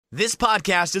This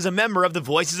podcast is a member of the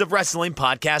Voices of Wrestling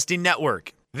Podcasting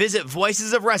Network. Visit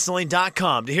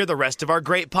voicesofwrestling.com to hear the rest of our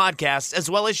great podcasts, as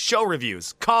well as show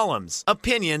reviews, columns,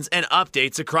 opinions, and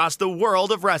updates across the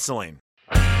world of wrestling.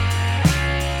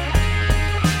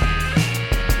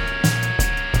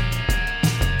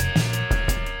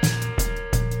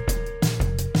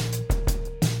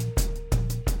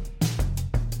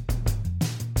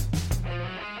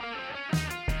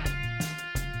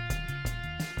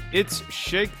 It's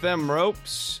Shake Them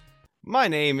Ropes. My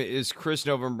name is Chris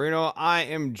Novembrino. I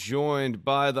am joined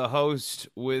by the host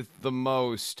with the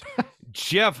most,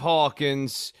 Jeff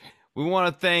Hawkins. We want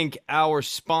to thank our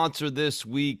sponsor this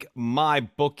week,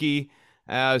 MyBookie,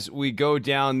 as we go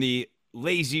down the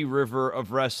lazy river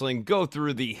of wrestling, go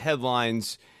through the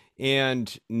headlines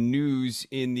and news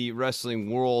in the wrestling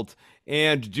world,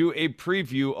 and do a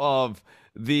preview of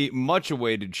the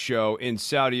much-awaited show in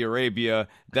Saudi Arabia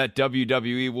that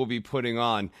WWE will be putting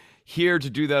on. Here to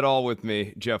do that all with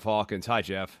me, Jeff Hawkins. Hi,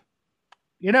 Jeff.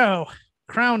 You know,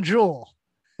 crown jewel.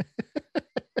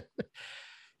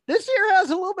 This year has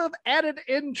a little bit of added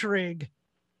intrigue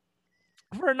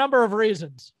for a number of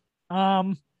reasons.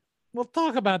 We'll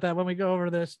talk about that when we go over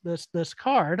this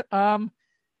card. How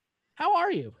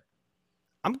are you?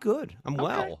 I'm good. I'm Okay.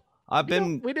 well.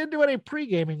 We didn't do any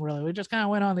pre-gaming really. We just kind of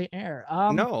went on the air.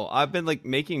 No, I've been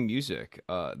making music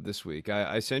this week.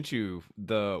 I sent you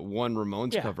the one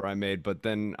Ramones cover I made, but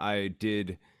then I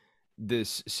did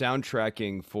this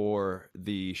soundtracking for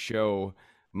the show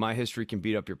My History Can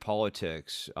Beat Up Your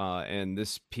Politics, and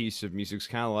this piece of music's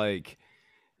kind of like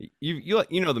you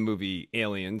know the movie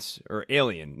Aliens, or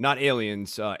Alien, not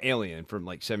Aliens, Alien from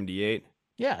 '78.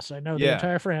 Yes, I know the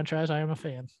entire franchise. I am a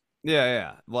fan.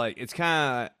 Yeah. It's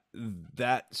kind of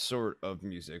that sort of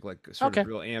music, of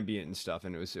real ambient and stuff,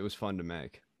 and it was fun to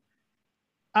make.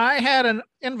 I had an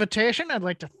invitation. I'd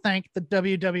like to thank the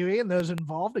WWE and those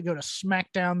involved to go to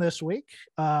SmackDown this week.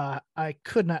 I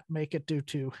could not make it due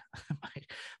to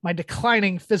my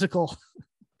declining physical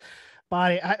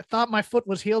body. I thought my foot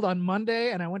was healed on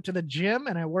Monday, and I went to the gym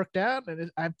and I worked out,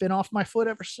 and I've been off my foot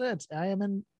ever since. I am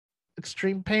in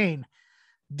extreme pain.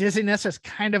 Dizziness has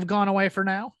kind of gone away for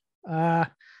now.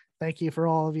 Thank you for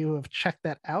all of you who have checked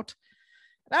that out.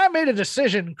 And I made a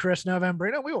decision, Chris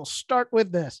Novembrino. We will start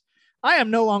with this. I am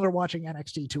no longer watching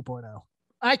NXT 2.0.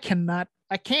 I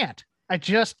can't. I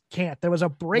just can't. There was a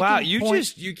breaking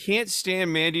point. You can't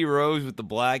stand Mandy Rose with the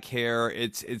black hair.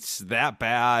 It's that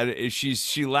bad.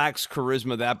 She lacks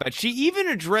charisma that bad. She even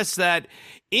addressed that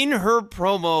in her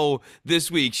promo this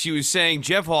week. She was saying,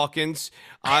 Jeff Hawkins,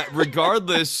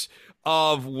 regardless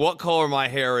of what color my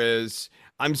hair is,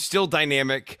 I'm still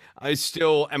dynamic. I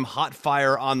still am hot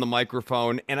fire on the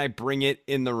microphone, and I bring it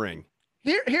in the ring.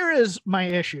 Here is my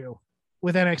issue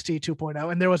with NXT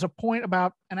 2.0. And there was a point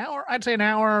about an hour, I'd say an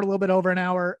hour, a little bit over an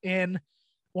hour in,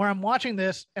 where I'm watching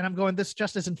this and I'm going, this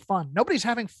just isn't fun. Nobody's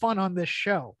having fun on this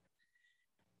show.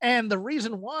 And the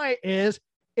reason why is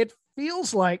it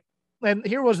feels like, and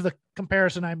here was the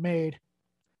comparison I made.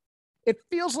 It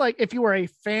feels like if you were a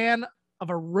fan of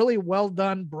a really well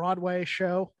done Broadway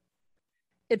show,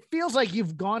 it feels like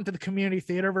you've gone to the community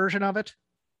theater version of it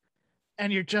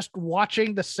and you're just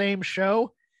watching the same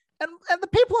show, and the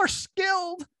people are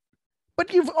skilled,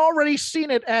 but you've already seen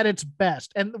it at its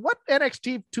best. And what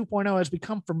NXT 2.0 has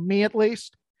become, for me at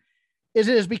least, is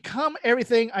it has become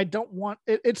everything I don't want.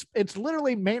 It's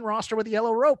literally main roster with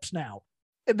yellow ropes now.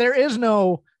 There is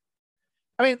no,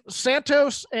 I mean,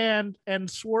 Santos and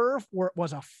Swerve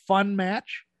was a fun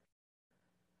match.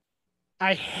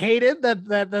 I hated that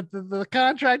the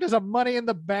contract is a Money in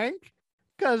the Bank,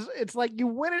 because it's like you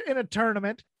win it in a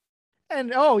tournament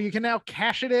and you can now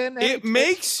cash it in. It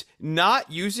makes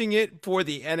not using it for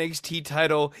the NXT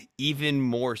title even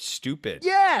more stupid.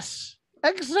 Yes,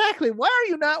 exactly. Why are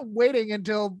you not waiting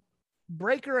until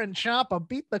Breaker and Ciampa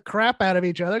beat the crap out of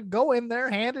each other, go in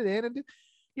there, hand it in, and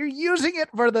you're using it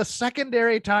for the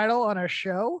secondary title on a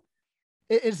show?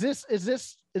 Is this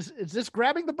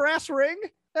grabbing the brass ring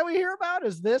that we hear about?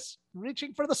 Is this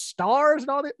reaching for the stars and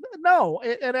all that? No.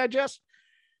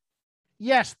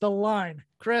 Yes, the line,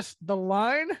 Chris, the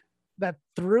line that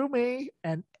threw me,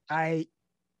 and I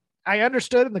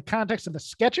understood in the context of the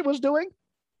sketch it was doing.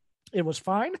 It was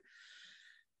fine.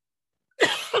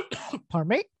 Pardon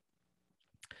me.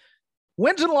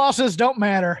 Wins and losses don't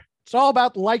matter. It's all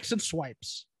about likes and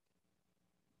swipes.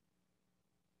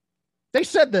 They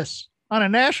said this on a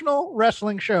national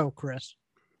wrestling show, Chris.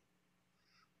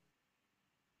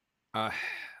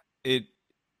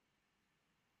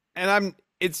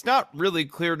 It's not really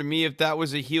clear to me if that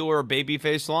was a heel or a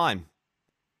babyface line.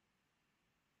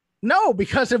 No,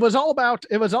 because it was all about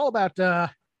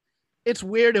it's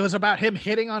weird. It was about him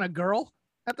hitting on a girl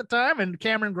at the time, and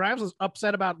Cameron Grimes was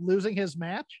upset about losing his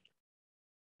match.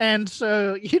 And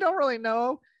so you don't really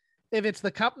know if it's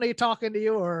the company talking to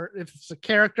you or if it's a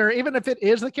character. Even if it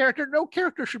is the character, no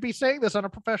character should be saying this on a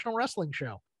professional wrestling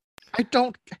show.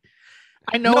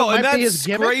 I know No, it and might be his that's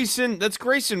gimmick. Grayson. That's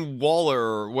Grayson Waller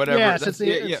or whatever. Yes, That's,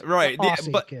 it's right. the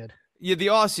Aussie But kid. yeah, the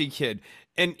Aussie kid,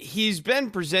 and he's been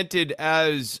presented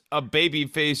as a baby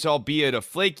face, albeit a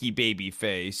flaky baby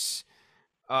face.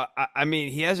 I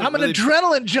mean, he hasn't. I'm an really...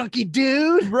 adrenaline junkie,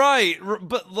 dude. Right,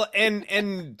 but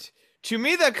and to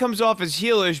me that comes off as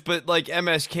heelish, but like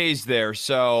MSK's there,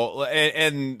 so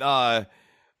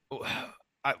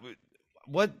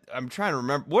what I'm trying to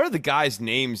remember, what are the guys'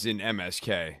 names in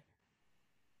MSK?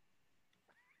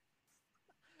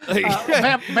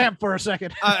 Vamp for a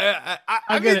second. I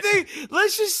mean,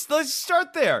 let's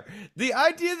start there. The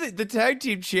idea that the tag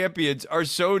team champions are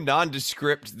so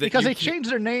nondescript that because they changed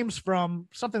their names from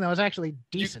something that was actually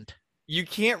decent. You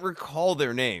can't recall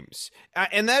their names,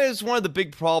 and that is one of the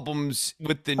big problems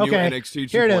with the new NXT 2.0.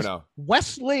 Here it is.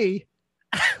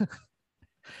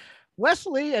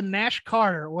 Wesley and Nash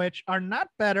Carter, which are not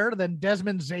better than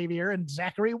Desmond Xavier and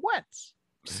Zachary Wentz.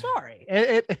 Sorry.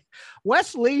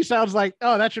 Wesley sounds like,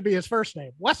 oh, that should be his first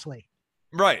name. Wesley.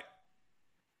 Right.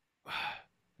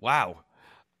 Wow.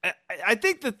 I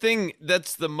think the thing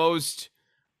that's the most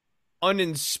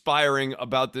uninspiring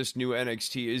about this new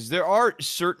NXT is there are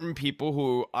certain people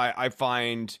who I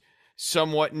find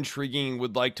somewhat intriguing,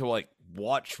 would like to like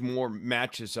watch more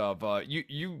matches of.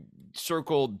 You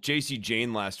circled JC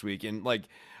Jane last week, and like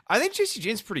I think JC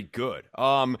Jane's pretty good.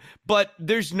 But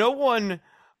there's no one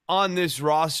on this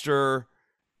roster.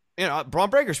 You know, Braun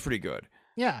Breaker's pretty good.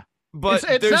 Yeah, but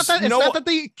it's not that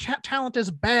the talent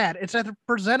is bad. It's that they're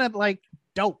presented like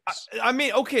dopes. I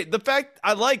mean, okay, the fact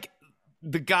I like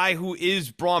the guy who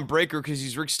is Braun Breaker because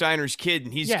he's Rick Steiner's kid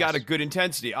and he's got a good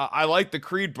intensity. I like the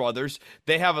Creed brothers.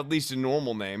 They have at least a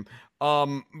normal name.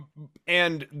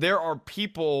 And there are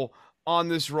people on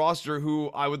this roster who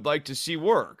I would like to see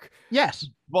work. Yes.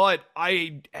 But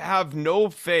I have no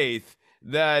faith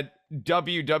that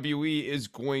WWE is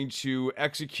going to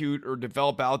execute or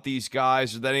develop out these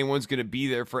guys, or that anyone's going to be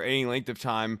there for any length of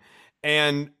time.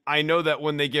 And I know that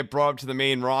when they get brought up to the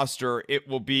main roster, it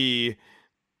will be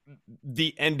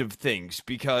the end of things,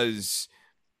 because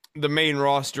the main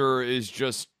roster is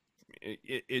just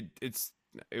it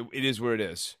is what it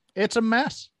is. It's a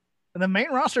mess. The main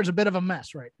roster is a bit of a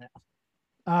mess right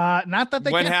now. Not that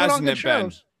they can't put on good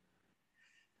shows.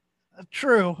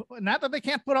 True. Not that they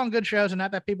can't put on good shows, and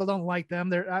not that people don't like them.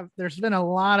 There's been a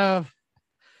lot of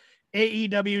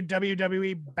AEW,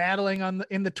 WWE battling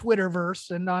in the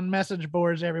Twitterverse and on message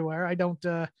boards everywhere. I don't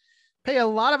pay a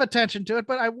lot of attention to it,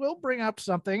 but I will bring up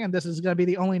something, and this is going to be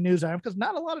the only news item because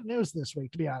not a lot of news this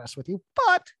week, to be honest with you.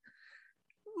 But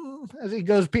as he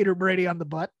goes, Peter Brady on the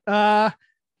butt.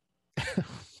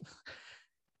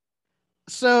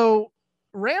 So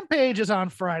Rampage is on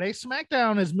Friday.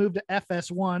 SmackDown has moved to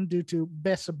FS1 due to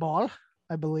baseball,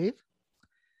 I believe.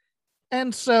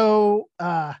 And so,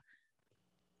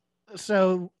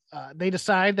 they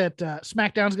decide that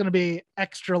SmackDown's going to be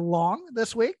extra long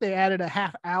this week. They added a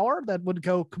half hour that would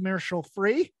go commercial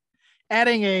free,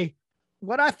 adding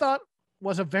what I thought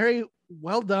was a very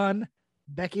well done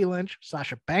Becky Lynch,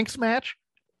 Sasha Banks match.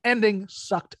 Ending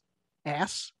sucked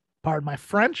ass. Pardon my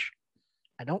French.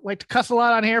 I don't like to cuss a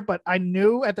lot on here, but I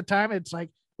knew at the time it's like,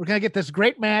 we're going to get this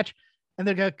great match and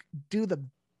they're going to do the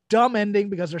dumb ending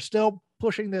because they're still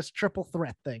pushing this triple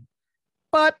threat thing.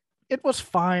 But it was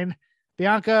fine.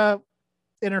 Bianca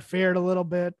interfered a little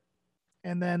bit,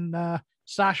 and then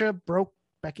Sasha broke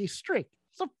Becky's streak.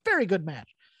 It's a very good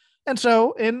match. And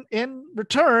so in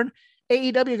return,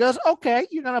 AEW goes, okay,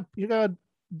 you're gonna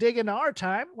dig into our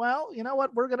time. Well, you know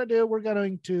what we're gonna do? We're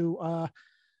going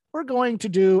to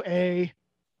do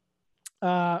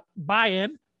a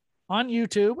buy-in on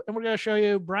YouTube, and we're going to show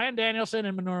you Bryan Danielson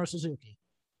and Minoru Suzuki.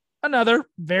 Another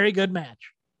very good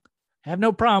match. I have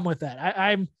no problem with that.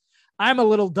 I'm a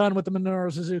little done with the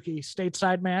Minoru Suzuki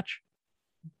stateside match,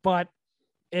 but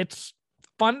it's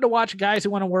fun to watch guys who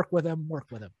want to work with him.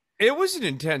 It was an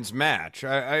intense match.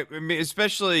 I mean,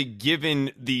 especially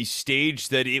given the stage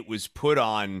that it was put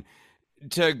on,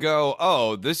 to go,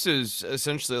 oh, this is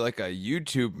essentially like a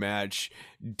YouTube match.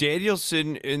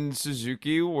 Danielson and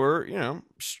Suzuki were,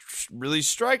 really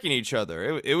striking each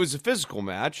other. It was a physical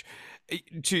match.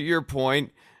 To your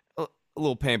point, a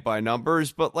little paint by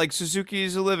numbers, but like Suzuki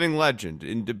is a living legend,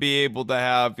 and to be able to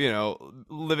have,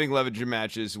 living legend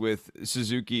matches with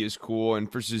Suzuki is cool.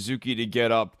 And for Suzuki to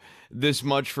get up this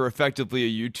much for effectively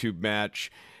a YouTube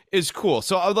match is cool.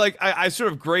 So I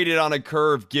sort of graded on a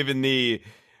curve given the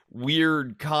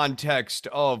weird context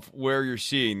of where you're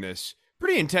seeing this.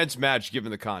 Pretty intense match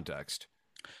given the context.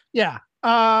 Yeah.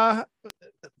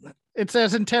 It's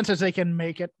as intense as they can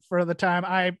make it for the time.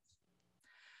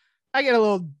 I get a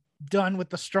little done with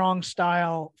the strong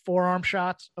style forearm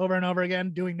shots over and over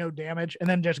again, doing no damage, and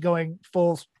then just going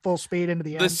full speed into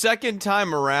the end. The second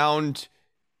time around,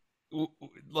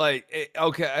 like,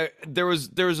 okay, there was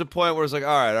a point where it's like,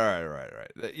 all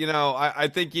right. You know, I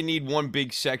think you need one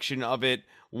big section of it,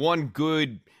 one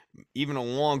good, even a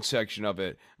long section of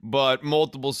it, but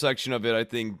multiple section of it, I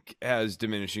think, has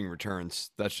diminishing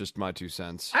returns. That's just my 2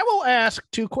 cents. I will ask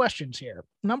 2 questions here.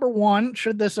 Number one,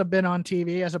 should this have been on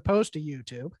TV as opposed to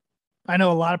YouTube? I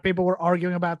know a lot of people were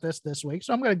arguing about this week,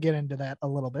 so I'm going to get into that a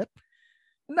little bit.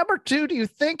 Number 2, do you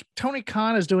think Tony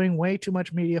Khan is doing way too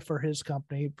much media for his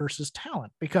company versus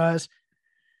talent? Because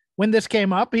when this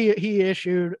came up, he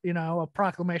issued, a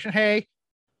proclamation. Hey,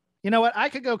 you know what? I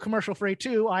could go commercial free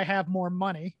too. I have more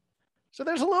money. So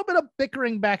there's a little bit of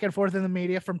bickering back and forth in the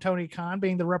media from Tony Khan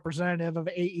being the representative of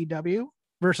AEW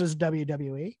versus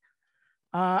WWE.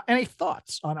 Any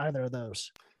thoughts on either of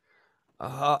those?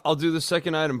 I'll do the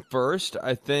second item first.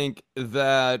 I think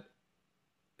that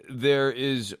there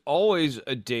is always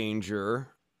a danger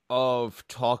of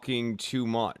talking too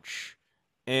much.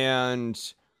 And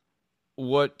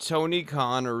what Tony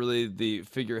Khan, or really the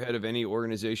figurehead of any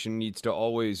organization, needs to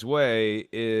always weigh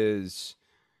is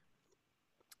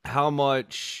how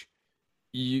much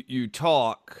you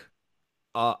talk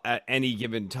at any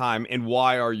given time, and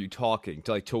why are you talking?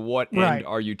 To what end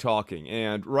are you talking?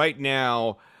 And right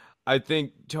now, I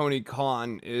think Tony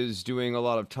Khan is doing a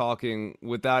lot of talking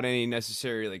without any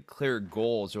necessary clear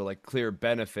goals or clear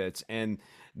benefits, and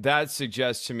that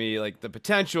suggests to me the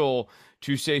potential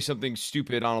to say something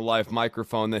stupid on a live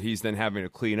microphone that he's then having to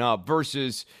clean up,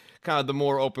 versus kind of the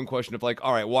more open question of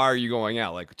all right, why are you going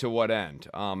out? To what end?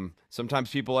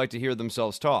 Sometimes people like to hear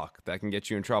themselves talk. That can get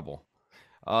you in trouble.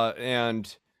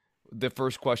 And the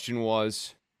first question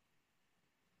was,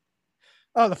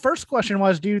 the first question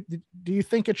was, do you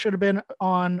think it should have been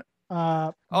on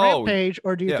Rampage,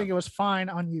 or do you think it was fine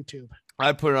on YouTube?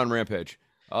 I put it on Rampage.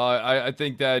 I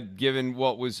think that given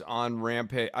what was on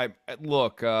Rampage, I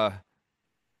would have put it on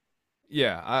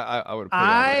Rampage.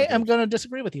 I am going to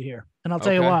disagree with you here, and I'll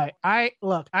tell you why. I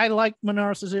like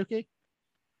Minoru Suzuki.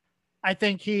 I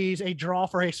think he's a draw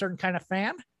for a certain kind of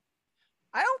fan.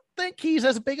 I don't think he's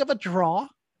as big of a draw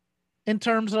in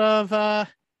terms of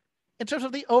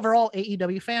the overall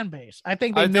AEW fan base. I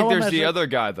think there's the other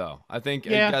guy though. I think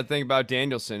you got to think about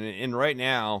Danielson, and right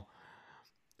now,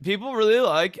 people really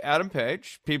like Adam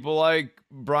Page. People like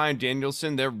Bryan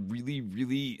Danielson. They're really,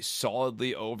 really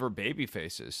solidly over baby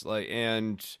faces.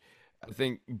 And I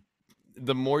think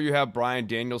the more you have Bryan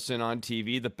Danielson on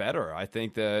TV, the better. I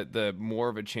think the more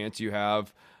of a chance you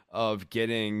have of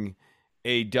getting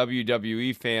a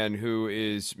WWE fan who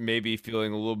is maybe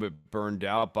feeling a little bit burned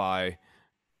out by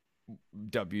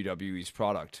WWE's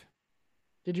product.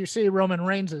 Did you see Roman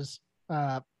Reigns'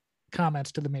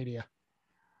 comments to the media?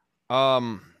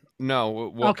 No.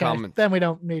 What comment? Then we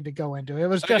don't need to go into it. It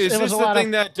was just. Is it was this the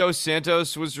thing that Dos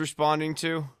Santos was responding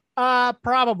to?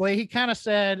 Probably. He kind of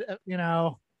said,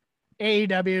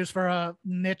 AEW's for a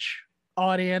niche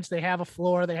audience. They have a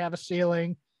floor. They have a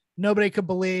ceiling. Nobody could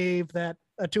believe that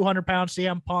a 200-pound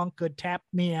CM Punk could tap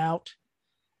me out.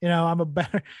 I'm a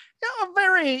better,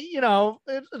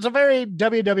 it's a very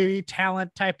WWE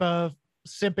talent type of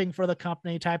simping for the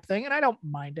company type thing. And I don't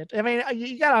mind it. I mean,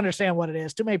 you got to understand what it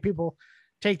is. Too many people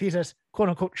take these as quote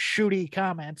unquote shooty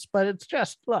comments, but it's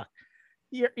just, look,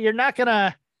 you're not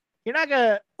going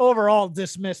to overall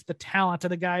dismiss the talent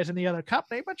of the guys in the other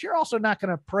company, but you're also not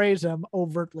going to praise them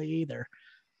overtly either.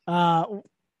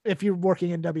 If you're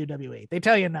working in WWE, they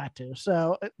tell you not to.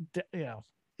 So,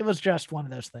 it was just one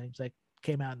of those things that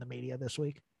came out in the media this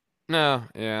week. No.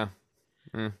 Yeah.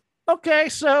 Okay.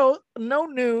 So no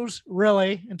news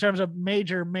really in terms of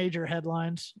major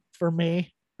headlines for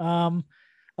me. A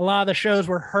lot of the shows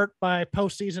were hurt by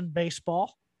postseason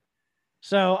baseball.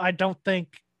 So I don't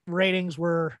think ratings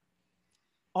were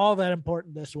all that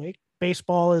important this week.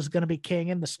 Baseball is going to be king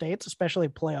in the States, especially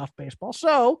playoff baseball.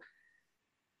 So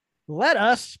let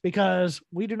us, because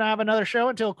we do not have another show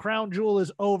until Crown Jewel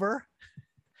is over.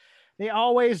 The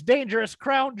always dangerous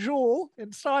Crown Jewel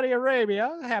in Saudi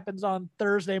Arabia happens on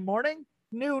Thursday morning,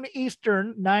 noon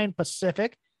Eastern, 9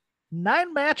 Pacific.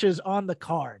 9 matches on the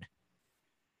card.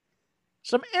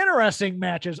 Some interesting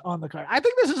matches on the card. I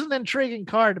think this is an intriguing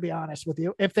card, to be honest with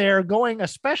you, if they're going,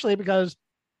 especially because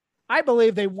I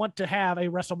believe they want to have a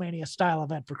WrestleMania style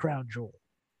event for Crown Jewel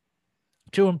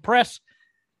to impress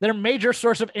their major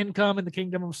source of income in the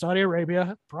Kingdom of Saudi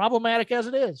Arabia, problematic as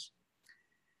it is.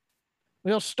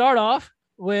 We'll start off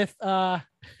with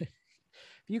if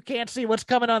you can't see what's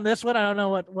coming on this one, I don't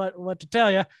know what to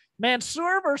tell you.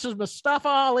 Mansoor versus Mustafa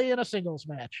Ali in a singles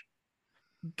match.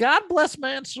 God bless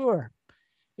Mansoor.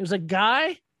 He was a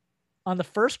guy on the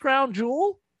first crown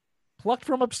jewel, plucked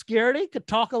from obscurity, could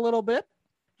talk a little bit,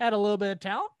 had a little bit of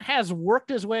talent, has worked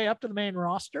his way up to the main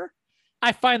roster.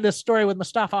 I find this story with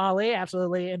Mustafa Ali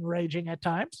absolutely enraging at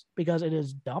times because it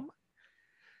is dumb.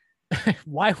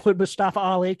 Why would Mustafa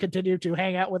Ali continue to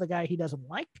hang out with a guy he doesn't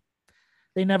like?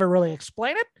 They never really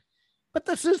explain it, but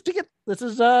this is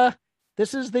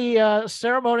the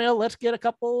ceremonial. Let's get a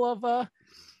couple of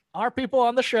our people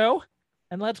on the show,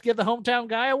 and let's give the hometown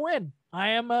guy a win.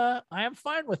 I am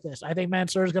fine with this. I think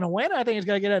Mansoor is going to win. I think he's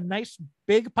going to get a nice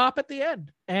big pop at the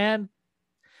end. And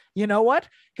you know what?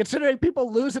 Considering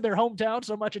people lose in their hometown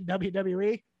so much in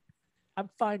WWE, I'm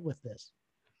fine with this.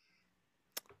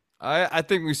 I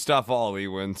think Mustafa Ali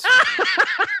wins.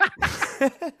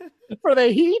 For the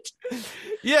heat?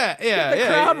 Yeah. The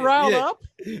crowd riled up?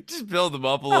 Just build them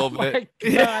up a little bit.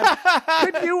 God.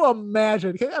 Could you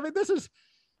imagine? I mean, this is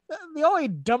the only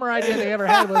dumber idea they ever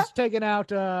had was taking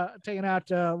out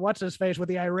what's his face with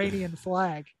the Iranian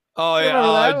flag. Oh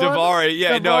yeah, Daivari.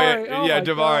 Yeah, Daivari. No, yeah,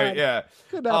 Daivari. God. Yeah.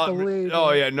 Could not believe.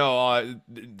 Oh yeah, no,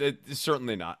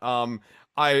 certainly not.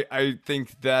 I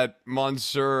think that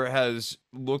Mansoor has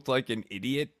looked like an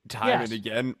idiot time and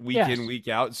again, week in, week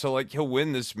out. So like he'll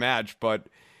win this match, but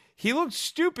he looked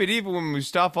stupid even when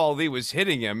Mustafa Ali was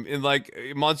hitting him. And like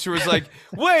Mansoor was like,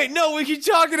 "Wait, no, we can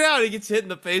talk it out." He gets hit in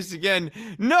the face again.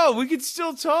 No, we can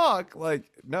still talk. Like,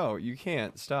 no, you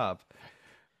can't stop.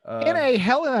 In a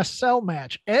Hell in a Cell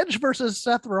match, Edge versus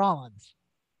Seth Rollins.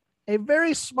 A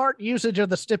very smart usage of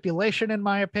the stipulation, in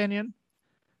my opinion.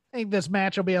 I think this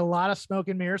match will be a lot of smoke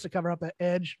and mirrors to cover up at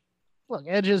Edge. Look,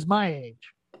 Edge is my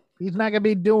age. He's not going to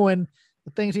be doing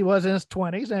the things he was in his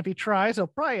 20s. And if he tries, he'll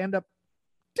probably end up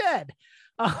dead.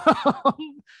 I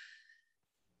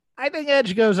think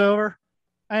Edge goes over.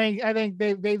 I think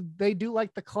they do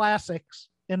like the classics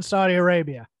in Saudi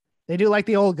Arabia. They do like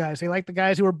the old guys. They like the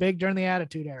guys who were big during the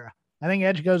Attitude Era. I think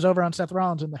Edge goes over on Seth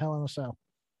Rollins in the Hell in a Cell.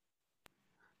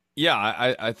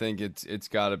 Yeah, I think it's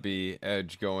got to be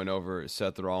Edge going over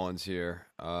Seth Rollins here.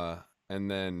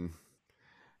 And then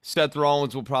Seth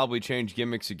Rollins will probably change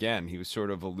gimmicks again. He was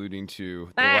sort of alluding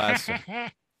to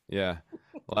the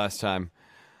last time.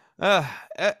 I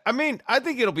mean, I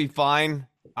think it'll be fine.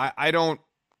 I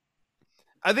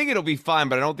think it'll be fine,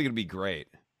 but I don't think it'll be great.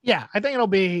 Yeah, I think it'll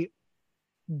be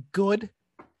good.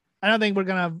 I don't think we're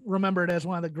going to remember it as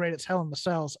one of the greatest Hell in the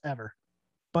Cells ever.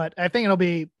 But I think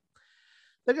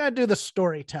they're going to do the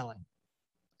storytelling.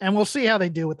 And we'll see how they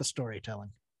do with the storytelling.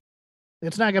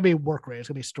 It's not going to be work rate. It's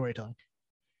going to be storytelling.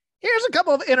 Here's a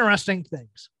couple of interesting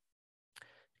things.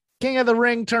 King of the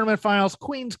Ring tournament finals,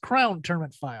 Queen's Crown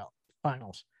tournament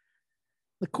finals.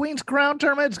 The Queen's Crown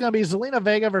tournament is going to be Zelina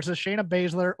Vega versus Shayna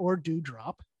Baszler or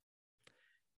Doudrop.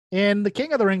 In the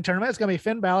King of the Ring tournament, it's going to be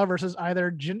Finn Balor versus either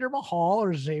Jinder Mahal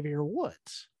or Xavier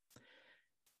Woods.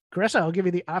 Chris, I'll give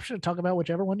you the option to talk about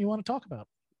whichever one you want to talk about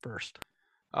first.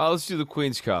 Let's do the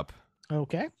Queen's Cup.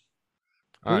 Okay.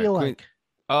 Who do you like?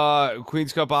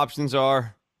 Queen's Cup options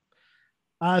are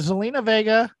Zelina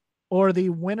Vega or the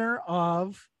winner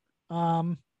of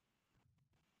Shayna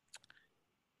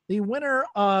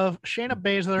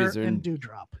Baszler and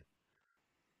Doudrop.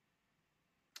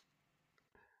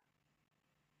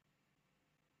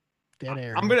 Dead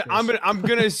air. I'm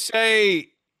gonna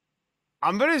say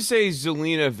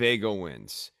Zelina Vega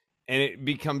wins, and it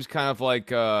becomes kind of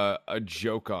like a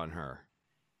joke on her.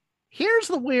 Here's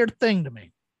the weird thing to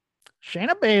me.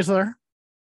 Shayna Baszler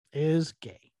is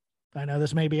gay. I know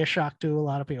this may be a shock to a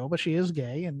lot of people, but she is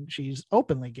gay, and she's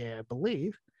openly gay, I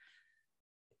believe.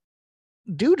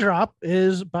 Doudrop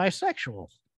is bisexual.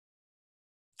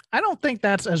 I don't think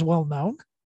that's as well known.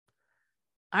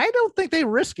 I don't think they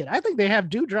risk it. I think they have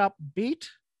Doudrop beat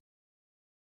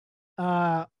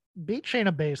Shayna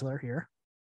Baszler here.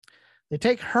 They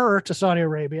take her to Saudi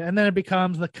Arabia, and then it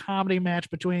becomes the comedy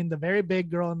match between the very big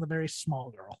girl and the very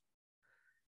small girl.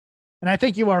 And I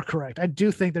think you are correct. I do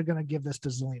think they're going to give this to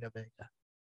Zelina Vega.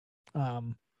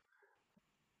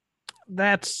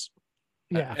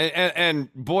 Yeah.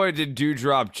 And boy, did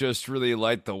Doudrop just really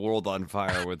light the world on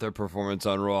fire with their performance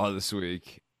on Raw this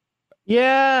week.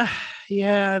 Yeah.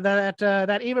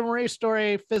 That Eva Marie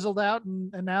story fizzled out,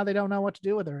 and now they don't know what to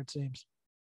do with her, it seems.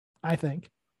 I think.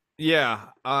 Yeah.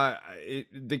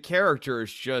 The character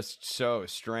is just so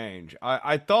strange.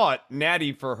 I thought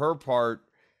Natty, for her part,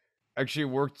 actually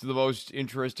worked the most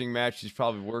interesting match he's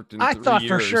probably worked in I 3 thought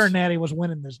years. for sure Natty was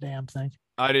winning this damn thing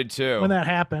I did too. when that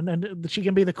happened, and she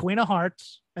can be the Queen of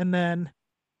Hearts, and then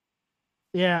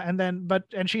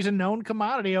and she's a known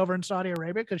commodity over in Saudi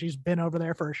Arabia because she's been over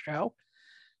there for a show.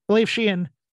 I believe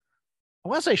I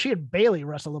want to say she and Bailey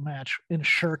wrestled a match in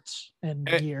shirts and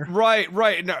gear. Right.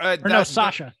 No,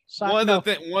 Sasha. One of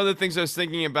the things I was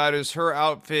thinking about is her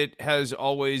outfit has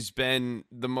always been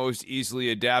the most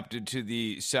easily adapted to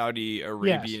the Saudi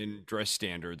Arabian dress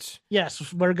standards.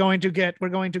 Yes, we're going to get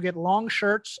long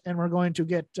shirts, and we're going to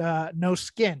get no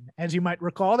skin. As you might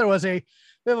recall, there was a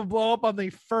bit of a blow up on the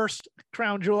first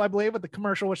Crown Jewel, I believe, with the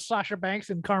commercial with Sasha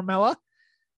Banks and Carmella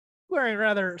wearing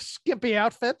rather skimpy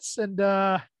outfits, and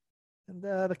the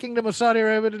Kingdom of Saudi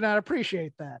Arabia did not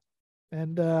appreciate that.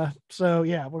 And so,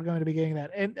 yeah, we're going to be getting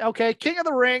that. And okay, King of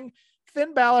the Ring,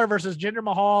 Finn Balor versus Jinder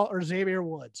Mahal or Xavier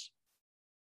Woods.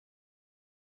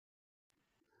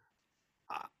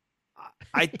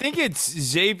 I think it's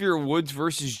Xavier Woods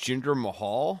versus Jinder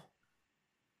Mahal.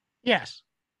 Yes.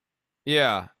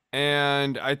 Yeah,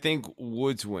 and I think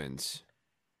Woods wins.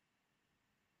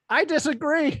 I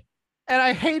disagree. And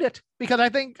I hate it because I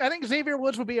think Xavier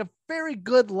Woods would be a very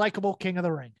good, likable King of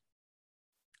the Ring.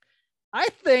 I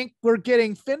think we're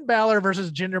getting Finn Balor versus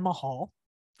Jinder Mahal.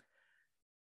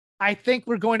 I think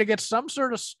we're going to get some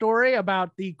sort of story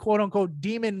about the quote unquote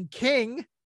Demon King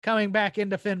coming back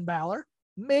into Finn Balor,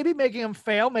 maybe making him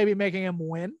fail, maybe making him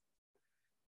win.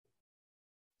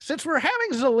 Since we're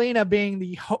having Zelina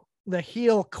being the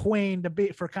heel queen to be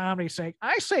for comedy's sake,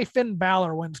 I say Finn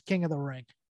Balor wins King of the Ring.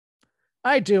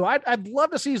 I do. I'd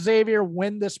love to see Xavier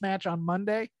win this match on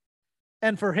Monday,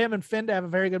 and for him and Finn to have a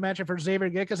very good match, and for Xavier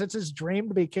to get, because it's his dream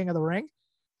to be King of the Ring.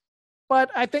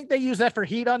 But I think they use that for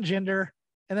heat on Jinder,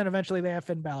 and then eventually they have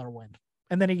Finn Balor win,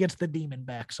 and then he gets the demon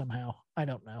back somehow. I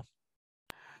don't know.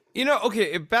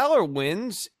 Okay, if Balor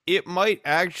wins, it might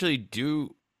actually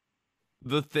do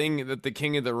the thing that the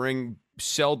King of the Ring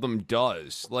seldom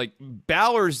does. Like,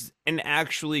 Balor's an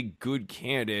actually good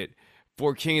candidate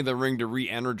for King of the Ring to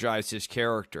re-energize his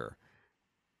character.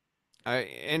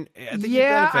 I think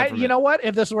you know what?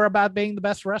 If this were about being the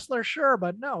best wrestler, sure,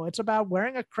 but no, it's about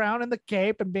wearing a crown and the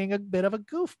cape and being a bit of a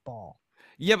goofball.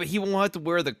 Yeah, but he won't have to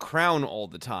wear the crown all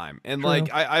the time. And True.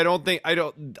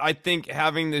 I think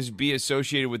having this be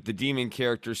associated with the demon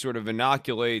character sort of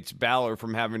inoculates Balor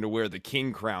from having to wear the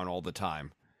king crown all the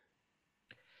time.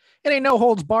 In a no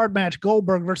holds barred match,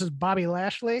 Goldberg versus Bobby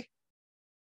Lashley.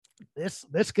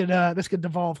 This could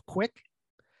devolve quick,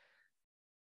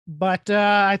 but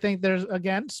I think there's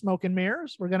again smoke and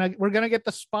mirrors. We're gonna get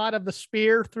the spot of the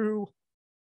spear through,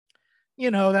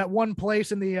 that one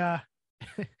place in the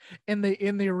in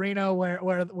the arena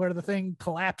where the thing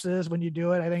collapses when you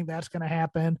do it. I think that's gonna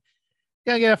happen.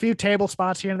 Gonna get a few table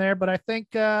spots here and there, but I think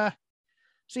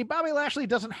Bobby Lashley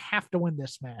doesn't have to win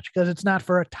this match because it's not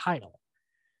for a title.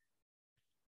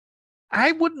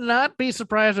 I would not be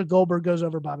surprised if Goldberg goes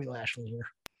over Bobby Lashley here.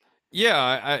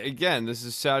 Yeah, again, this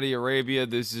is Saudi Arabia.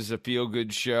 This is a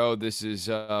feel-good show. This is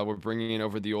we're bringing in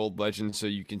over the old legends so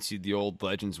you can see the old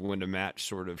legends win a match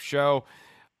sort of show.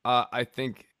 I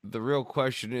think the real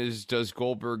question is, does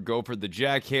Goldberg go for the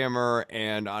jackhammer?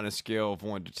 And on a scale of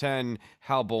 1 to 10,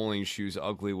 how bowling shoes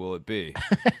ugly will it be?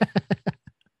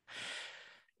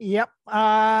 Yep.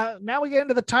 Now we get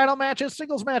into the title matches.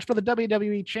 Singles match for the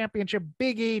WWE Championship.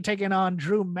 Big E taking on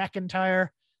Drew McIntyre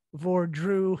before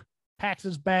Drew packs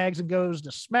his bags and goes to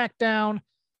SmackDown.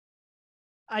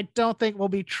 I don't think we'll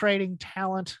be trading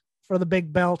talent for the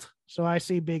big belt, so I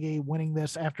see Big E winning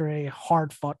this after a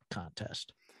hard-fought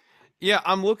contest. Yeah,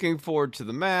 I'm looking forward to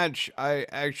the match. I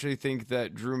actually think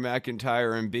that Drew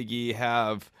McIntyre and Big E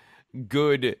have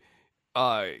good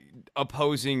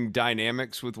opposing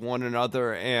dynamics with one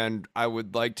another, and I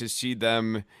would like to see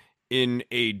them in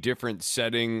a different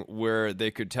setting where they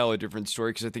could tell a different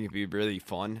story, because I think it'd be really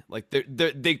fun. Like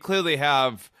they clearly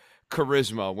have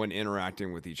charisma when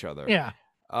interacting with each other. Yeah.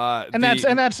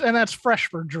 That's fresh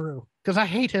for Drew, because I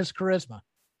hate his charisma.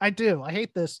 I do. I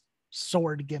hate this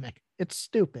sword gimmick. It's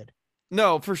stupid.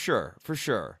 No, for sure.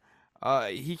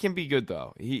 He can be good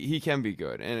though. He can be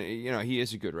good, and he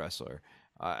is a good wrestler.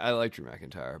 I like Drew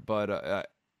McIntyre, but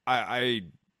I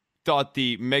thought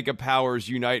the Mega Powers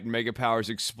Unite and Mega Powers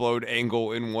Explode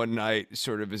angle in one night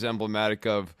sort of is emblematic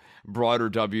of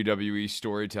broader WWE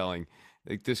storytelling.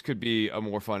 Like, this could be a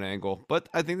more fun angle, but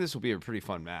I think this will be a pretty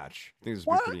fun match. I think this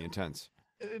will be pretty intense.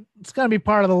 It's going to be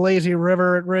part of the Lazy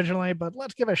River originally, but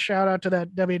let's give a shout out to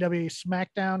that WWE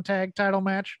SmackDown tag title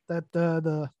match that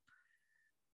the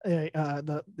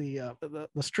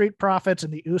Street Profits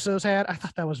and the Usos had. I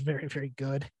thought that was very, very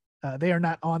good. They are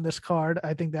not on this card.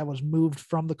 I think that was moved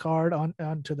from the card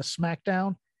onto the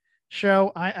SmackDown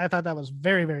show. I thought that was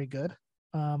very, very good.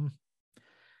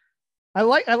 I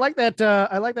like that.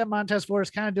 I like that Montez Ford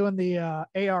is kind of doing the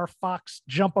AR Fox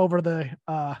jump over the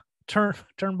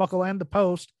turnbuckle and the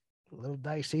post, a little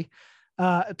dicey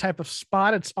type of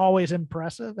spot. It's always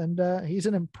impressive, and he's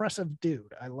an impressive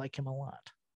dude. I like him a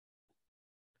lot.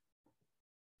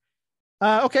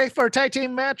 Okay, for a tag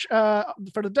team match,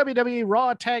 for the WWE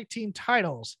Raw Tag Team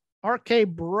titles, RK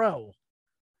Bro,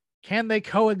 can they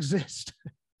coexist?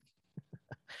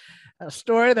 A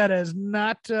story that has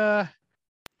not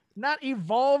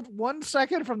evolved 1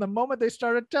 second from the moment they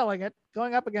started telling it,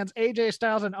 going up against AJ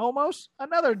Styles and Omos,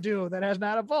 another duo that has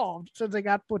not evolved since they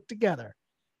got put together.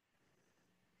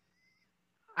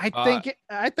 I think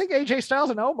AJ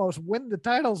Styles and Omos win the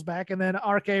titles back, and then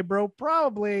RK Bro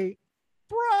probably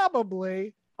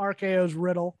RKO's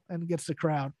Riddle and gets the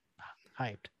crowd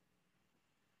hyped.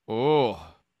 Oh,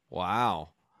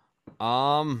 wow.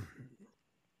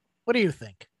 What do you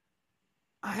think?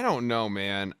 I don't know,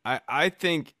 man. I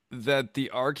think that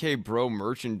the RK Bro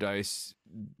merchandise,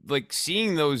 like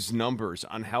seeing those numbers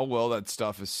on how well that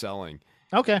stuff is selling.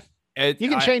 Okay. You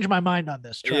can change my mind on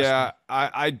this. Trust me.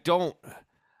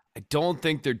 I don't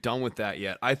think they're done with that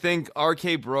yet. I think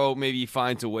RK Bro maybe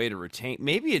finds a way to retain.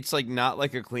 Maybe it's like not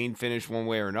like a clean finish one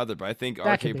way or another, but I think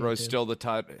RK Bro still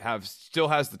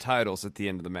has the titles at the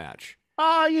end of the match.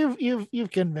 Oh,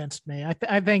 you've convinced me.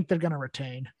 I think they're going to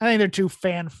retain. I think they're too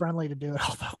fan friendly to do it.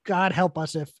 Although God help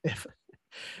us if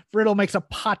Riddle makes a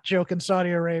pot joke in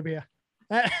Saudi Arabia.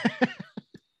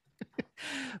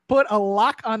 Put a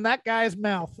lock on that guy's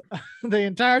mouth the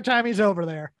entire time he's over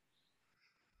there.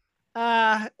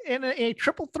 In a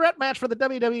triple threat match for the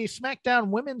WWE SmackDown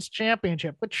Women's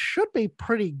Championship, which should be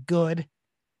pretty good.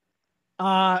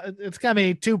 It's gonna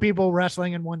be two people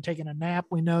wrestling and one taking a nap.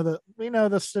 We know the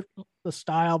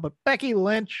style, but Becky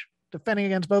Lynch defending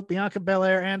against both Bianca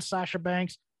Belair and Sasha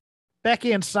Banks.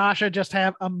 Becky and Sasha just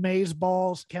have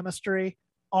amazeballs chemistry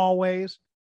always.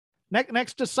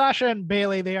 Next to Sasha and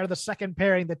Bayley, they are the second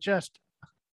pairing that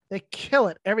they kill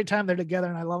it every time they're together,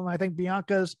 and I love them. I think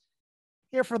Bianca's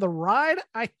here for the ride.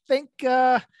 I think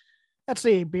let's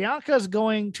see, Bianca's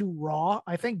going to Raw.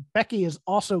 I think Becky is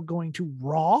also going to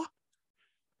Raw.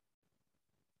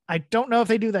 I don't know if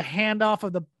they do the handoff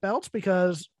of the belts,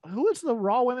 because who is the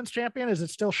Raw Women's Champion? Is it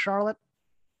still Charlotte?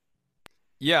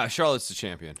 Yeah, Charlotte's the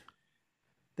champion.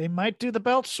 They might do the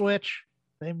belt switch.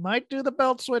 They might do the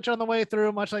belt switch on the way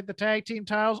through, much like the tag team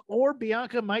titles, or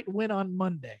Bianca might win on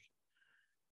Monday.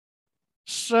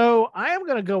 So I am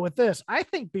going to go with this. I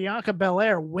think Bianca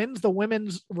Belair wins the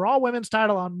Raw Women's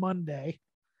title on Monday,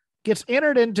 gets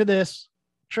entered into this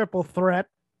triple threat,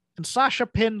 and Sasha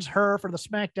pins her for the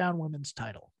SmackDown Women's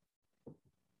title.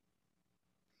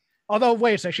 Although,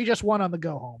 wait a sec, she just won on the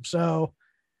go home. So,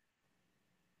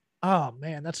 oh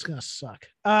man, that's going to suck.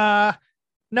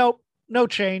 Nope, no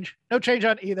change. No change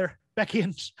on either. Becky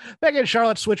and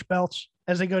Charlotte switch belts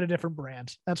as they go to different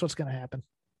brands. That's what's going to happen.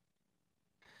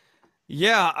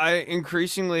 Yeah, I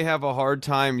increasingly have a hard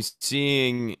time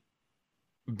seeing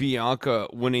Bianca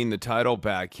winning the title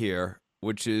back here,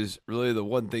 which is really the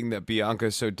one thing that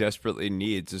Bianca so desperately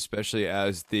needs, especially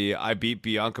as the "I beat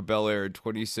Bianca Belair in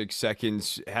 26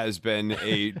 seconds" has been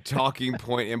a talking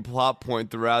point and plot point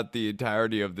throughout the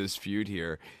entirety of this feud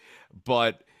here.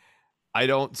 But I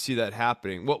don't see that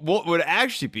happening. What would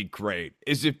actually be great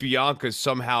is if Bianca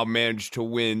somehow managed to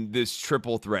win this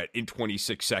triple threat in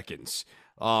 26 seconds.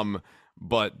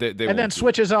 But they and then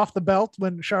switches off the belt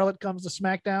when Charlotte comes to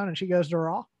SmackDown and she goes to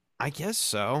Raw. I guess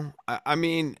so. I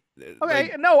mean,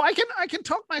 okay, no, I can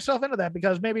talk myself into that,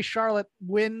 because maybe Charlotte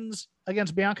wins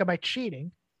against Bianca by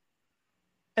cheating,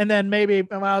 and then maybe,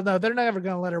 well, no, they're never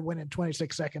going to let her win in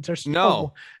 26 seconds. There's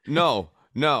no.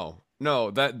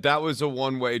 That was a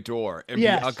one-way door, and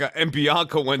yes.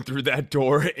 Bianca went through that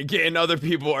door. Again, other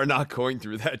people are not going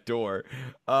through that door.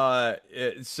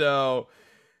 So.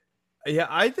 Yeah,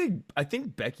 I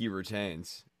think Becky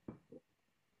retains.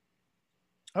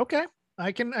 Okay,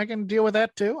 I can deal with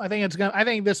that too. I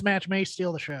think this match may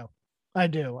steal the show. I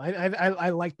do.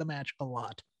 I like the match a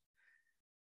lot.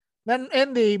 Then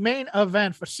in the main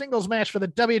event for singles match for the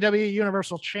WWE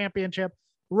Universal Championship,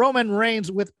 Roman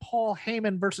Reigns with Paul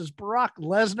Heyman versus Brock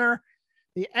Lesnar.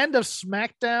 The end of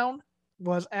SmackDown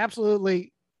was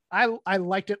absolutely. I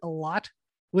liked it a lot.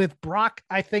 With Brock,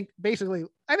 I think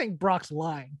Brock's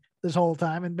lying this whole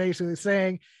time and basically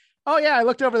saying, oh yeah, I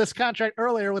looked over this contract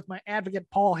earlier with my advocate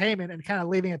Paul Heyman, and kind of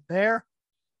leaving it there.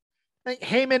 I think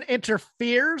Heyman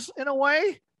interferes in a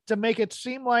way to make it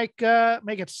seem like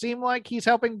he's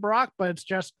helping Brock, but it's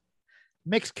just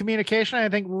mixed communication. I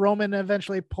think Roman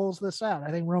eventually pulls this out.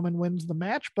 I think Roman wins the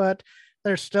match, but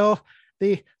there's still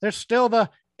the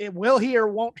will he or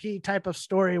won't he type of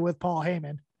story with Paul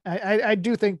Heyman. I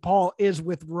do think Paul is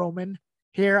with Roman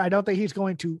here. I don't think he's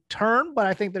going to turn, but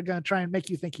I think they're going to try and make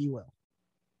you think he will.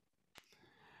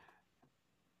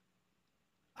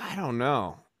 I don't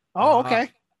know. Oh, okay.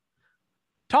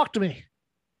 Talk to me.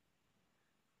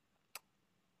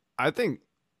 I think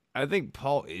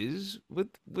Paul is with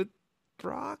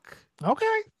Brock.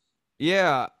 Okay.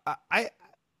 Yeah, I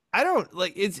don't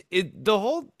like it's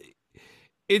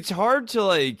hard to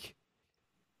like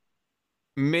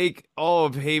make all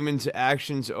of Heyman's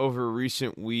actions over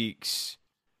recent weeks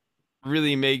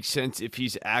really make sense if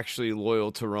he's actually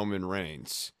loyal to Roman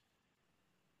Reigns.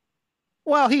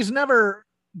 Well, he's never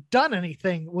done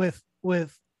anything with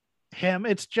him.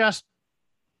 It's just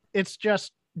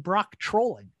Brock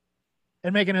trolling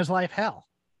and making his life hell.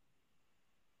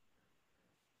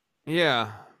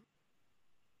 Yeah,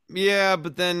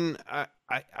 but then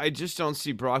I just don't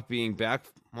see Brock being back.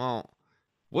 Well,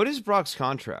 what is Brock's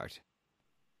contract?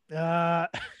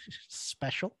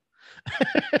 Special.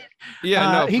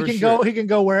 Yeah, no, he can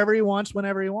go wherever he wants,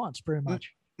 whenever he wants, pretty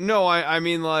much. No, I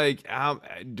mean, like,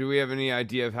 do we have any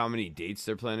idea of how many dates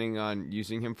they're planning on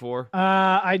using him for?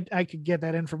 I could get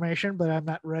that information, but I'm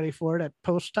not ready for it at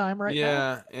post time right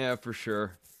now. Yeah, for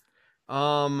sure.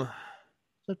 So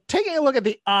taking a look at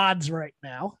the odds right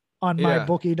now on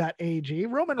mybookie.ag,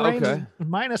 Roman Reigns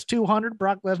minus 200,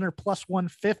 Brock Lesnar plus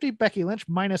 150, Becky Lynch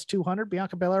minus 200,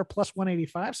 Bianca Belair plus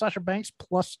 185, Sasha Banks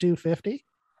plus 250.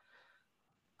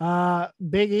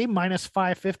 Big E minus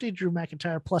 550, Drew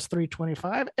McIntyre plus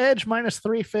 325, Edge minus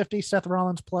 350, Seth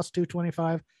Rollins plus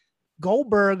 225,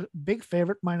 Goldberg big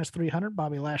favorite minus 300,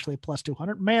 Bobby Lashley plus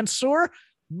 200, Mansoor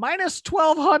minus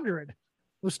 1200,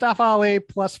 Mustafa Ali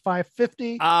plus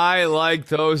 550. I like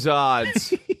those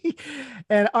odds.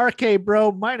 And RK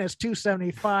Bro minus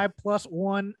 275 plus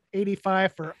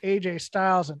 185 for AJ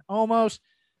Styles and Omos.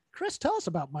 Chris, tell us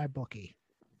about MyBookie.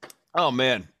 Oh,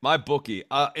 man, MyBookie.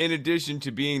 In addition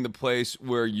to being the place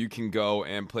where you can go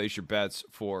and place your bets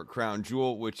for Crown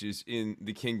Jewel, which is in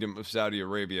the Kingdom of Saudi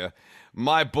Arabia,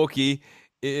 MyBookie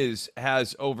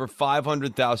has over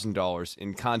 $500,000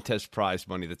 in contest prize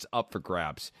money that's up for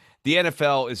grabs. The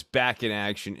NFL is back in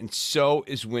action, and so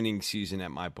is winning season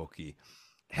at MyBookie.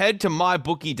 Head to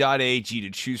mybookie.ag to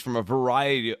choose from a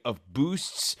variety of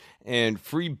boosts and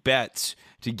free bets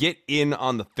to get in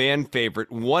on the fan favorite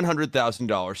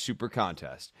 $100,000 super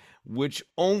contest, which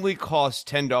only costs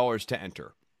 $10 to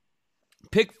enter.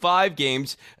 Pick 5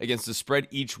 games against the spread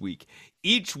each week.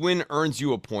 Each win earns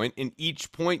you a point, and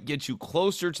each point gets you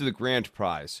closer to the grand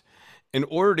prize. In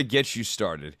order to get you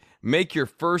started, make your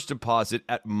first deposit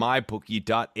at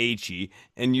mybookie.ag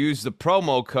and use the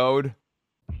promo code.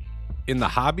 In the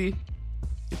hobby,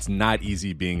 it's not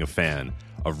easy being a fan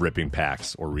of ripping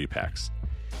packs or repacks.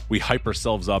 We hype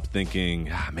ourselves up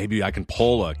thinking, maybe I can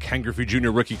pull a Ken Griffey Jr.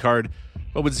 rookie card,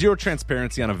 but with zero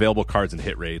transparency on available cards and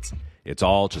hit rates, it's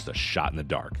all just a shot in the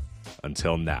dark.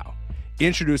 Until now.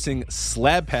 Introducing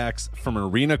Slab Packs from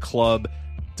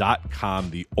ArenaClub.com,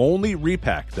 the only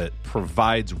repack that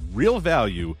provides real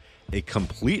value, a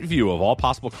complete view of all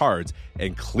possible cards,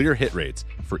 and clear hit rates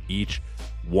for each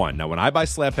one. Now, when I buy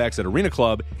Slab Packs at Arena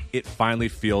Club, it finally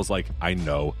feels like I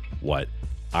know what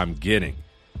I'm getting.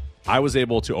 I was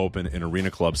able to open an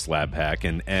Arena Club Slab Pack,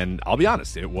 and I'll be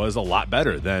honest, it was a lot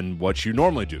better than what you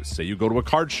normally do. Say you go to a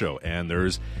card show, and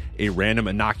there's a random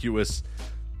innocuous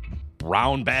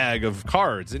brown bag of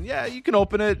cards, and yeah, you can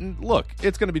open it, and look,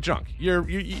 it's going to be junk.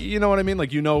 You know what I mean?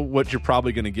 Like, you know what you're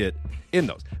probably going to get in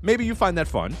those. Maybe you find that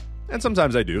fun. And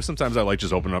sometimes I do. Sometimes I like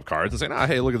just opening up cards and saying,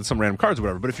 hey, look at some random cards or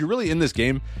whatever. But if you're really in this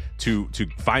game to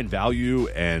find value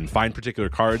and find particular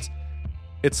cards,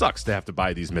 it sucks to have to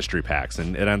buy these mystery packs.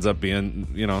 And it ends up being,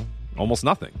 almost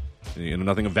nothing.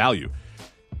 Nothing of value.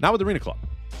 Not with Arena Club.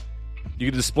 You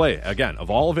can display, again, of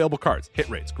all available cards, hit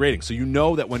rates, grading. So you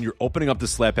know that when you're opening up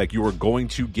this slab pack, you are going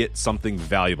to get something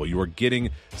valuable. You are getting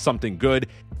something good.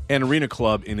 And Arena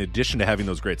Club, in addition to having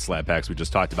those great slab packs we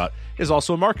just talked about, is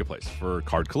also a marketplace for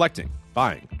card collecting,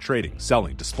 buying, trading,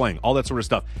 selling, displaying, all that sort of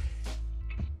stuff.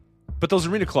 But those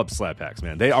Arena Club slab packs,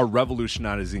 man, they are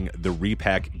revolutionizing the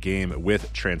repack game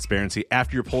with transparency.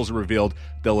 After your pulls are revealed,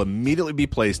 they'll immediately be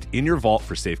placed in your vault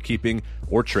for safekeeping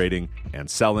or trading and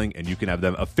selling, and you can have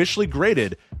them officially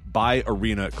graded by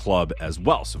Arena Club as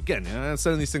well. So again,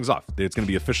 sending these things off, it's going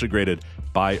to be officially graded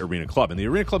by Arena Club. And the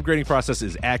Arena Club grading process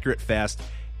is accurate, fast,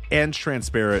 and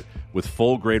transparent, with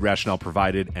full grade rationale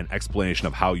provided and explanation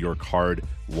of how your card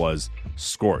was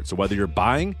scored. So whether you're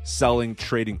buying, selling,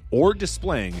 trading, or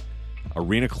displaying,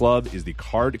 Arena Club is the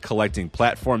card collecting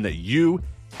platform that you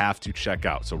have to check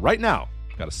out. So right now,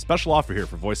 I've got a special offer here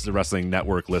for Voices of Wrestling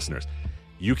Network listeners.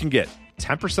 You can get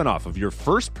 10% off of your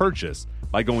first purchase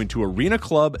by going to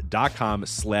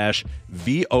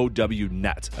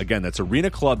arenaclub.com/VOWnet. Again, that's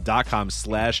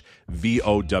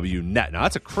arenaclub.com/VOWnet. Now,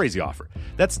 that's a crazy offer.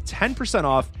 That's 10%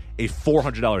 off a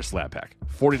 $400 slab pack.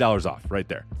 $40 off right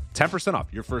there. 10% off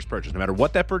your first purchase. No matter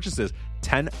what that purchase is,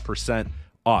 10%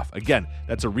 off. Again,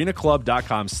 that's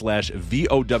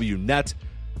arenaclub.com/VOWnet.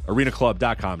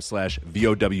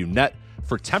 arenaclub.com/VOWnet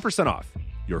for 10% off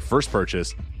your first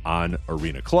purchase on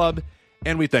Arena Club.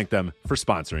 And we thank them for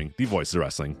sponsoring the Voices of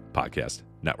Wrestling Podcast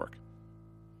Network.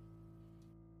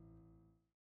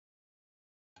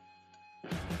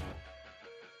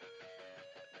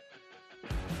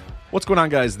 What's going on,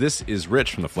 guys? This is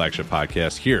Rich from the Flagship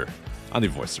Podcast here on the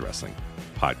Voices of Wrestling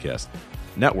Podcast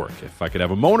Network. If I could have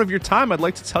a moment of your time, I'd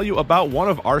like to tell you about one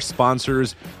of our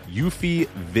sponsors, Eufy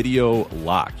Video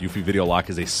Lock. Eufy Video Lock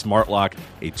is a smart lock,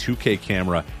 a 2K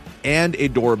camera, and a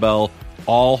doorbell,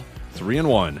 all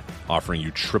 3-in-1, offering you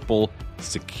triple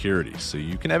security. So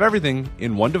you can have everything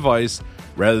in one device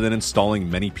rather than installing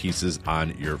many pieces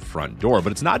on your front door.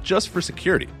 But it's not just for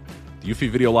security. The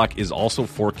Eufy Video Lock is also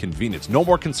for convenience. No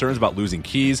more concerns about losing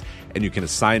keys, and you can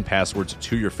assign passwords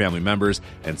to your family members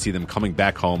and see them coming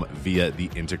back home via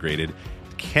the integrated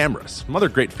cameras. Some other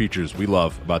great features we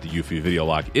love about the Eufy Video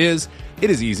Lock is it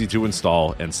is easy to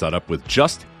install and set up with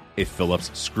just a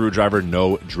Phillips screwdriver,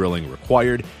 no drilling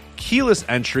required. Keyless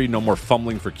entry, no more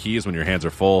fumbling for keys when your hands are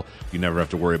full. You never have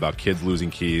to worry about kids losing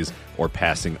keys or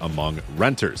passing among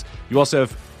renters. You also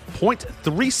have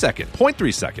 0.3 second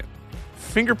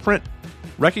fingerprint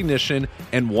recognition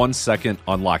and 1 second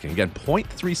unlocking. Again,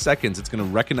 0.3 seconds, it's going to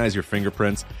recognize your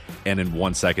fingerprints, and in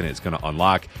 1 second, it's going to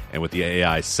unlock. And with the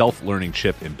AI self-learning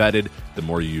chip embedded, the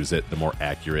more you use it, the more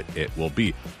accurate it will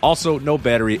be. Also, no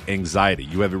battery anxiety.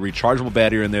 You have a rechargeable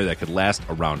battery in there that could last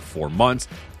around 4 months,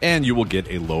 and you will get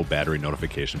a low battery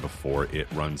notification before it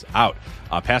runs out.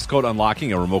 Passcode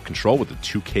unlocking, a remote control with a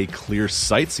 2K clear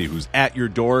sight. See who's at your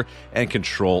door and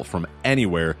control from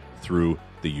anywhere through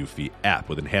the Eufy app.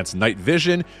 With enhanced night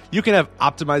vision, you can have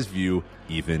optimized view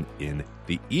even in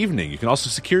the evening. You can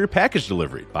also secure your package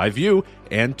delivery by view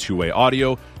and two-way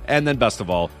audio. And then best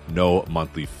of all, no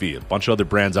monthly fee. A bunch of other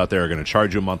brands out there are going to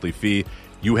charge you a monthly fee.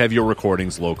 You have your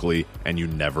recordings locally, and you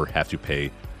never have to pay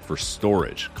for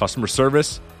storage. Customer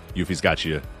service, Eufy's got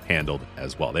you handled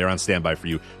as well. They are on standby for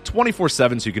you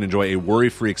 24/7, so you can enjoy a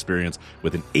worry-free experience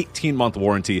with an 18-month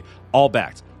warranty, all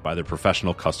backed by their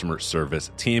professional customer service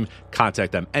team.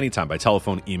 Contact them anytime by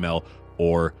telephone, email,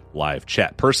 or live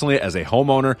chat. Personally, as a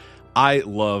homeowner, I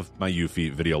love my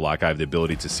Eufy Video Lock. I have the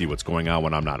ability to see what's going on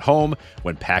when I'm not home,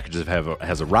 when packages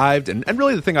has arrived, and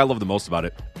really the thing I love the most about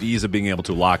it, the ease of being able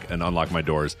to lock and unlock my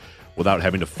doors without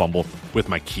having to fumble with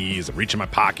my keys and reach in my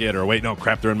pocket or wait, no,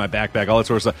 crap, they're in my backpack, all that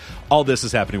sort of stuff. All this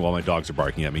is happening while my dogs are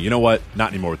barking at me. You know what?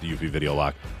 Not anymore with the Eufy Video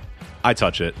Lock. I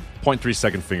touch it, 0.3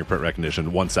 second fingerprint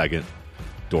recognition, 1 second,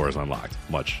 door is unlocked.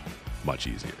 Much, much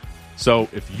easier. So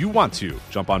if you want to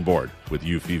jump on board with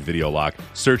Eufy Video Lock,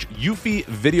 search Eufy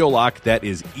Video Lock. That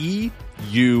is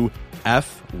EUFY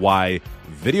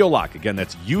Video Lock. Again,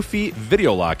 that's Eufy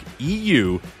Video Lock,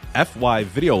 EUFY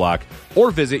Video Lock,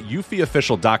 or visit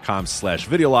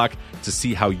eufyofficial.com/video lock to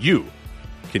see how you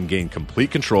can gain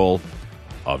complete control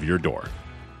of your door.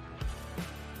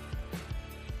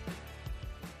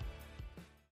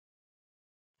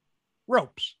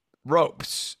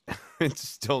 Ropes. It's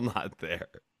still not there.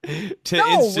 It's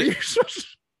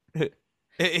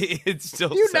still.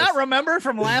 Do you not remember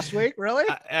from last week? Really?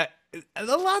 A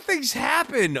lot of things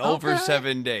happen over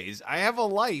 7 days. I have a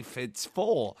life. It's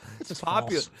full. It's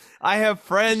popular. I have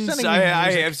friends.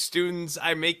 I have students.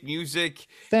 I make music.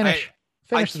 Finish.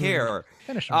 I care.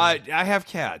 I have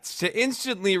cats. To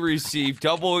instantly receive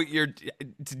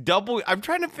I'm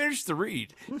trying to finish the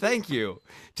read. Thank you.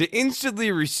 To instantly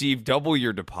receive double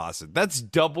your deposit. That's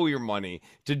double your money.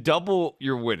 To double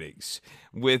your winnings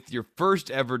with your first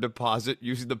ever deposit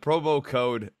using the promo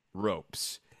code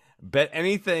ROPES. Bet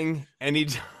anything,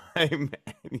 anytime, anywhere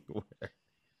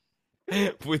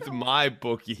with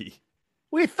MyBookie.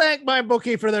 We thank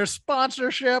MyBookie for their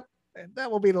sponsorship. And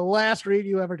that will be the last read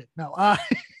you ever did. No.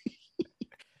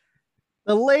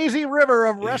 The lazy river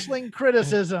of wrestling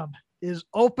criticism is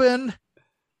open.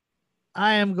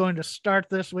 I am going to start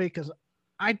this week because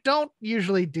I don't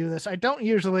usually do this.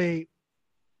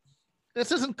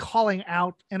 This isn't calling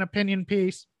out an opinion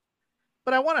piece,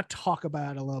 but I want to talk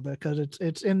about it a little bit because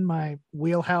it's in my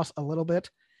wheelhouse a little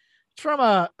bit. It's from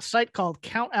a site called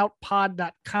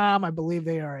countoutpod.com. I believe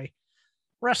they are a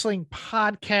wrestling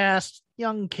podcast.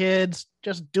 young kids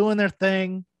just doing their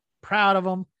thing, proud of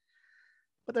them.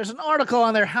 But there's an article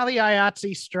on there how the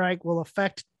IATSE strike will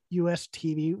affect U.S.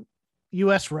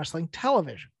 wrestling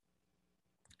television.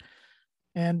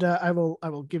 And I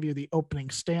will give you the opening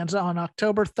stanza. On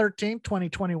October 13,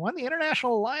 2021, the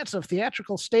International Alliance of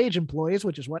Theatrical Stage Employees,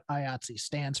 which is what IATSE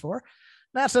stands for,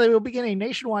 announced that they will begin a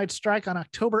nationwide strike on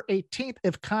October 18th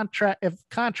if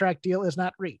contract deal is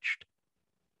not reached.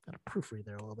 Got to proofread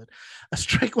there a little bit. A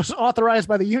strike was authorized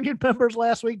by the union members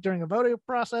last week during a voting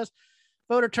process.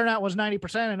 Voter turnout was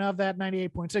 90%, and of that,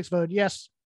 98.6 voted yes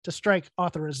to strike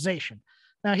authorization.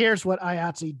 Now, here's what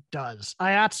IATSE does.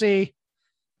 IATSE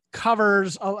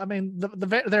covers,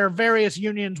 there are various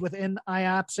unions within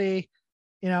IATSE.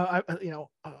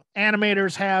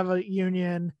 Animators have a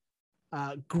union,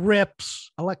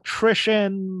 grips,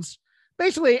 electricians,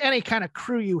 basically any kind of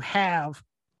crew you have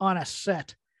on a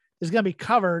set is going to be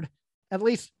covered, at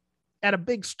least at a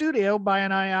big studio, by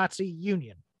an IATSE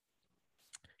union.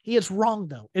 He is wrong,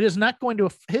 though. It is not going to.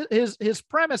 His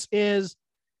premise is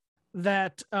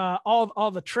that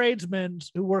all the tradesmen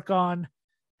who work on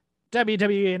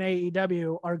WWE and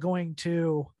AEW are going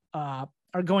to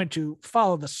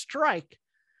follow the strike,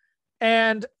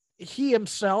 and he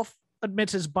himself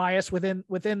admits his bias within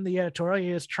the editorial.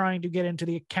 He is trying to get into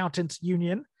the accountants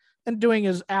union and doing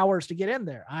his hours to get in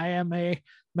there. I am a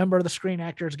member of the Screen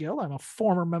Actors Guild. I'm a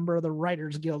former member of the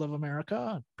Writers Guild of America.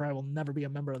 I probably will never be a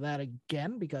member of that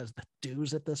again because the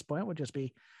dues at this point would just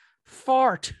be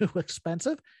far too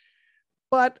expensive.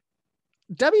 But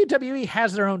WWE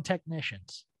has their own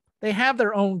technicians. They have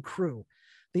their own crew.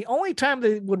 The only time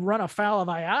they would run afoul of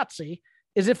IATSE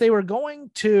is if they were going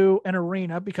to an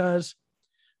arena, because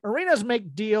arenas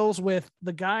make deals with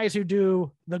the guys who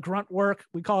do the grunt work.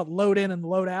 We call it load in and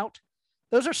load out.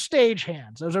 Those are stage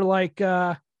hands. Those are like,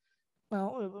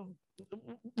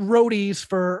 roadies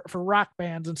for rock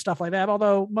bands and stuff like that.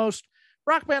 Although most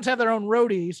rock bands have their own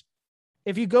roadies.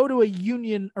 If you go to a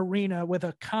union arena with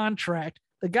a contract,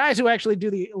 the guys who actually do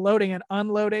the loading and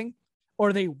unloading,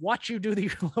 or they watch you do the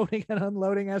loading and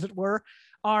unloading, as it were,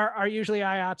 are usually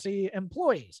IATSE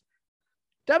employees.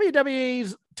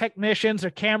 WWE's technicians,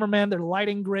 their cameramen, their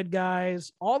lighting grid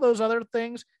guys, all those other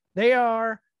things, they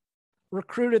are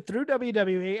recruited through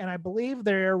WWE, and I believe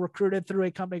they're recruited through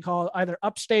a company called either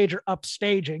Upstage or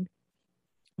Upstaging,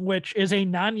 which is a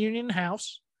non-union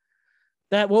house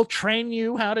that will train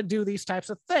you how to do these types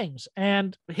of things.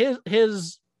 And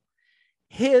his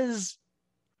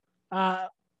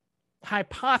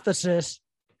hypothesis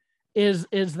is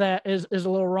a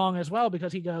little wrong as well,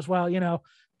 because he goes, well,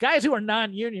 guys who are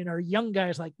non-union are young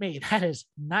guys like me. That is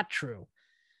not true.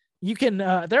 You can,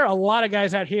 there are a lot of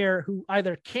guys out here who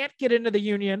either can't get into the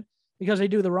union because they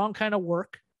do the wrong kind of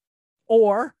work,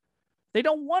 or they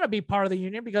don't want to be part of the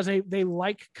union because they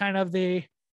like kind of the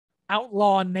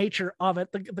outlaw nature of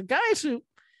it. The guys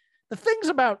the things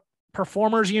about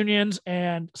performers unions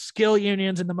and skill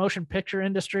unions in the motion picture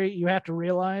industry, you have to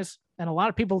realize, and a lot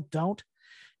of people don't,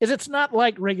 is it's not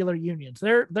like regular unions.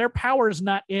 Their power is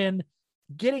not in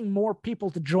getting more people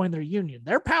to join their union.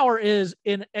 Their power is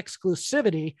in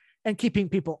exclusivity and keeping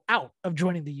people out of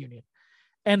joining the union.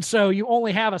 And so you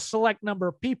only have a select number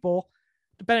of people,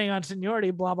 depending on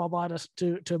seniority, blah, blah, blah,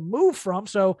 to move from.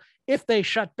 So if they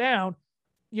shut down,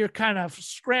 you're kind of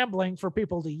scrambling for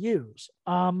people to use.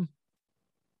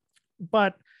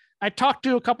 But I talked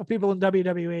to a couple people in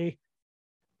WWE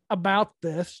about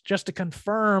this just to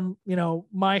confirm,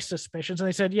 my suspicions. And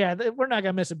they said, yeah, we're not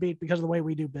going to miss a beat because of the way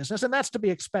we do business. And that's to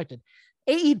be expected.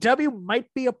 AEW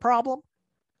might be a problem.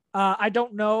 I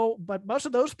don't know, but most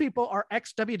of those people are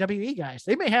ex-WWE guys.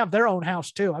 They may have their own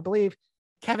house too. I believe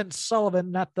Kevin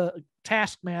Sullivan, not the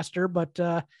Taskmaster, but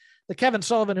the Kevin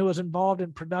Sullivan who was involved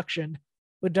in production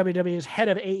with WWE is head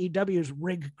of AEW's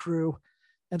rig crew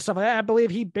and stuff like that. I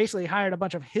believe he basically hired a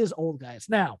bunch of his old guys.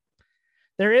 Now,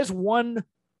 there is one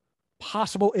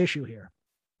possible issue here,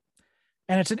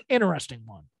 and it's an interesting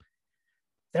one.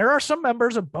 There are some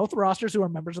members of both rosters who are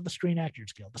members of the Screen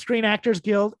Actors Guild. The Screen Actors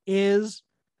Guild is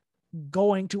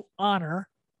going to honor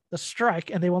the strike,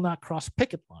 and they will not cross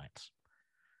picket lines.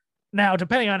 Now,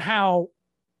 depending on how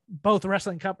both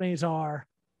wrestling companies are,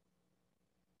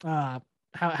 how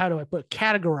do I put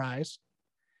categorized,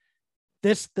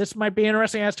 this might be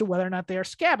interesting as to whether or not they are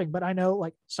scabbing. But I know,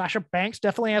 like, Sasha Banks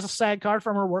definitely has a SAG card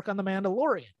from her work on The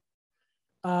Mandalorian.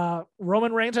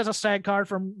 Roman Reigns has a SAG card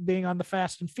from being on the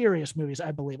Fast and Furious movies,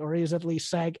 I believe, or he's at least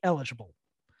SAG eligible.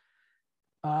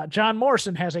 John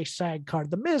Morrison has a SAG card.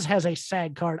 The Miz has a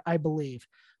SAG card, I believe.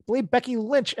 I believe Becky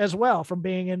Lynch as well, from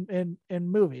being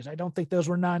in movies. I don't think those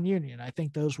were non-union. I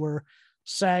think those were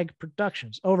SAG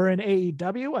productions. Over in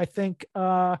AEW, I think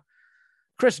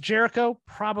Chris Jericho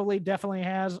probably definitely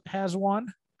has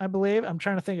one, I believe. I'm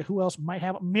trying to think of who else might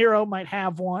have. Miro might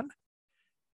have one.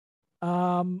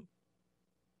 I'm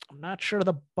not sure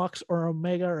the Bucks or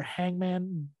Omega or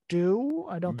Hangman do.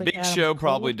 I don't think Big Adam Show Cole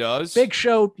probably does. Big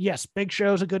Show, yes, Big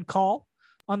Show's a good call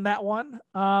on that one.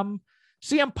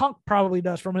 CM Punk probably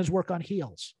does from his work on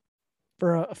Heels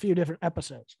for a few different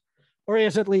episodes, or he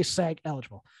is at least SAG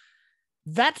eligible.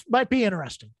 That might be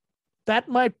interesting. That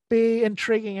might be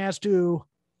intriguing as to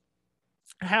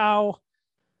how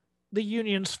the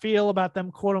unions feel about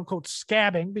them, quote unquote,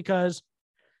 scabbing, because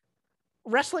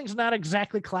wrestling's not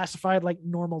exactly classified like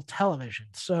normal television.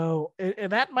 So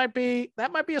that might be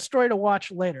a story to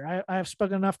watch later. I have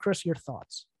spoken enough. Chris, your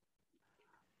thoughts?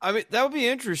 I mean, that would be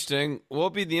interesting. What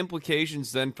would be the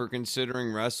implications then for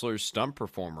considering wrestlers stunt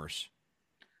performers?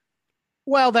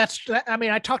 Well,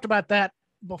 I talked about that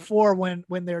before when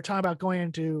they were talking about going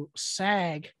into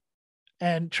SAG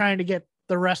and trying to get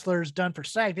the wrestlers done for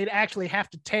SAG. They'd actually have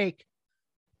to take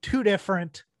two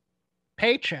different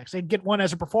paychecks. They'd get one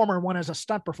as a performer and one as a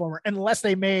stunt performer, unless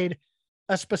they made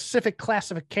a specific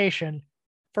classification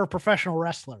for professional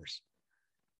wrestlers.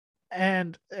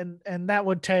 And that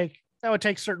would take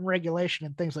certain regulation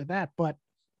and things like that. But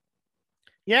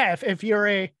yeah, if you're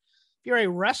a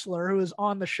wrestler who is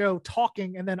on the show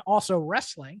talking and then also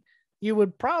wrestling, you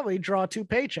would probably draw two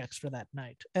paychecks for that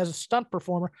night as a stunt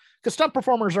performer, because stunt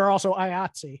performers are also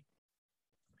IATSE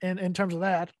in terms of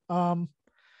that. I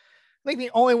think the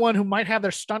only one who might have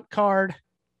their stunt card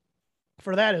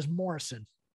for that is Morrison,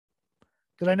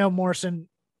 because I know Morrison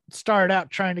started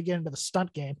out trying to get into the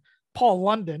stunt game. Paul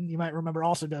London, you might remember,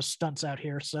 also does stunts out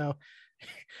here. So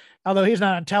although he's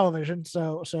not on television,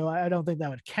 so I don't think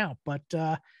that would count. But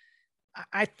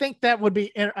I think that's going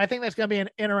to be an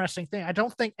interesting thing. I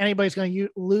don't think anybody's going to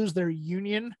lose their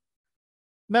union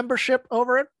membership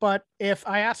over it. But if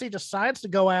IATSE decides to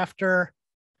go after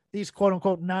these quote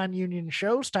unquote non-union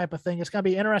shows type of thing, it's going to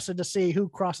be interesting to see who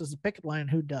crosses the picket line and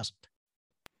who doesn't.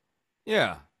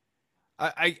 Yeah.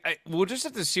 I we'll just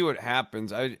have to see what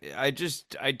happens. I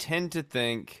tend to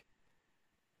think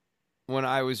when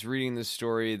I was reading this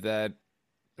story that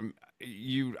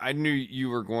I knew you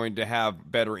were going to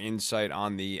have better insight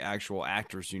on the actual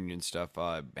actors union stuff,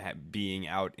 being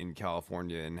out in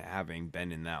California and having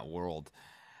been in that world.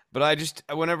 But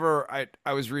whenever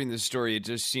I was reading this story, it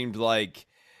just seemed like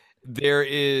there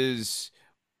is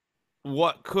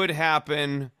what could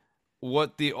happen,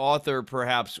 what the author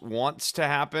perhaps wants to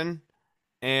happen,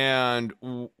 and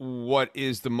what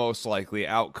is the most likely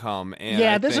outcome. And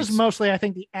yeah, this is mostly, I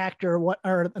think, the actor,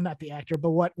 not the actor, but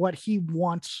what he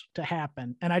wants to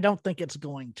happen. And I don't think it's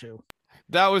going to.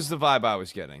 That was the vibe I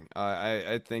was getting.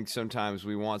 I think sometimes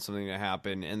we want something to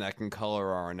happen, and that can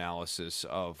color our analysis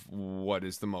of what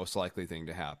is the most likely thing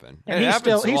to happen. And he's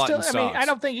still, he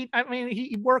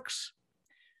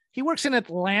works in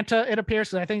Atlanta, it appears,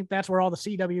 because I think that's where all the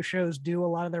CW shows do a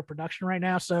lot of their production right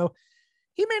now. So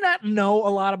he may not know a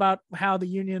lot about how the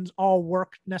unions all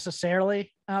work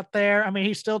necessarily out there. I mean,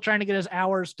 he's still trying to get his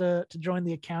hours to join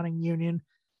the accounting union.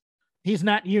 He's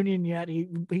not union yet. He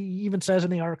even says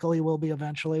in the article he will be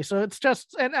eventually. So it's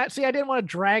just, and I didn't want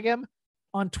to drag him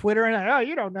on Twitter and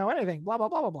you don't know anything, blah, blah,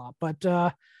 blah, blah, blah.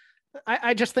 But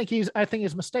I just think he's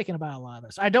mistaken about a lot of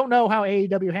this. I don't know how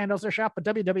AEW handles their shop, but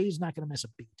WWE's not going to miss a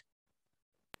beat.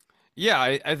 Yeah,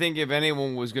 I think if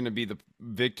anyone was going to be the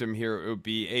victim here, it would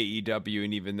be AEW,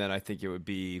 and even then, I think it would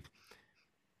be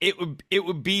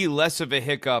less of a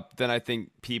hiccup than I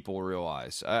think people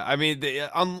realize. I mean,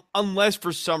 unless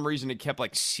for some reason it kept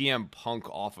like CM Punk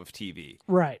off of TV,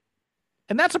 right?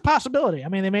 And that's a possibility. I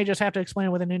mean, they may just have to explain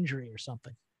it with an injury or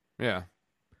something. Yeah.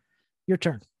 Your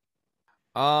turn.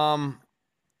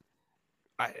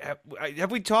 Have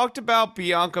we talked about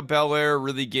Bianca Belair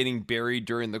really getting buried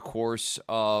during the course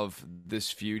of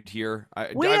this feud here?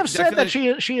 We have said that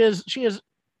she is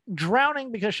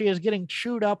drowning because she is getting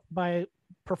chewed up by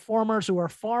performers who are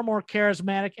far more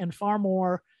charismatic and far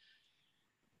more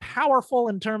powerful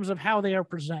in terms of how they are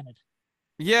presented.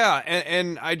 Yeah,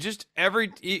 and I just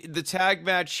the tag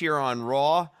match here on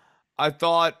Raw, I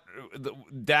thought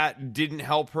that didn't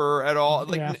help her at all.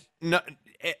 Like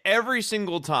every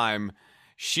single time.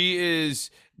 She is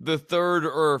the third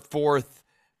or fourth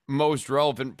most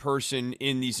relevant person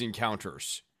in these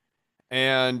encounters.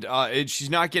 And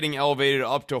she's not getting elevated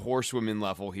up to horsewoman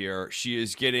level here. She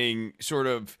is getting sort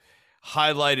of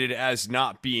highlighted as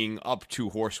not being up to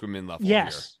horsewoman level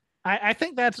here. I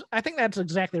think that's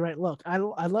exactly right. Look, I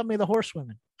love me the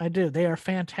horsewomen. I do. They are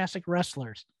fantastic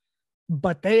wrestlers.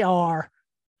 But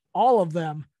all of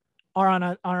them are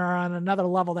on another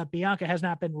level that Bianca has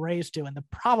not been raised to. And the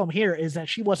problem here is that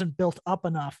she wasn't built up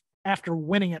enough after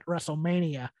winning at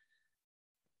WrestleMania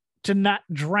to not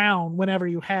drown whenever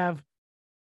you have.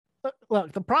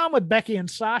 Look, the problem with Becky and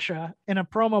Sasha in a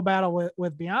promo battle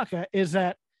with Bianca is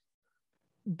that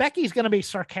Becky's going to be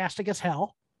sarcastic as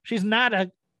hell. She's not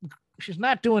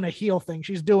doing a heel thing.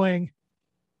 She's doing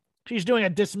a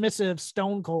dismissive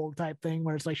Stone Cold type thing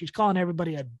where it's like she's calling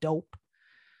everybody a dope.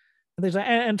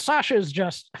 And Sasha's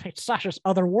Sasha's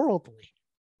otherworldly.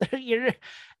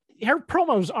 Her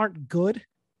promos aren't good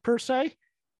per se.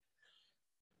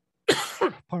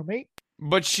 Pardon me.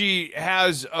 But she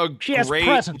has a great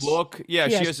presence. look. Yeah,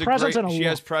 she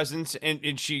has presence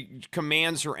and she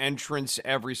commands her entrance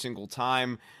every single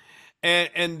time.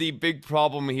 And the big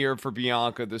problem here for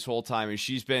Bianca this whole time is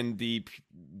she's been the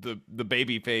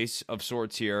baby face of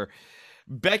sorts here.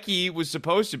 Becky was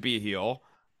supposed to be a heel,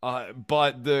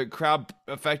 but the crowd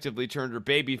effectively turned her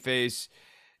baby face.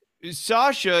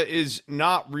 Sasha is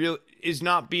not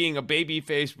being a baby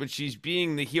face, but she's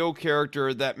being the heel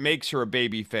character that makes her a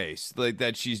baby face, like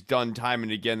that she's done time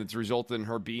and again. That's resulted in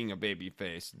her being a baby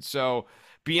face. So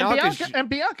Bianca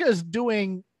is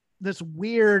doing this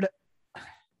weird.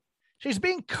 She's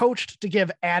being coached to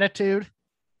give attitude,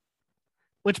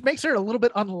 which makes her a little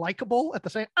bit unlikable at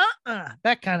the same.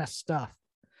 That kind of stuff.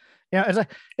 Yeah,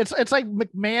 it's like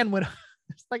McMahon went.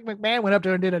 It's like McMahon went up to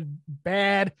her and did a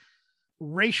bad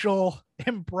racial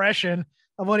impression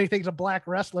of what he thinks a black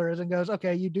wrestler is and goes,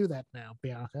 okay, you do that now,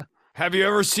 Bianca. Have you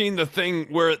ever seen the thing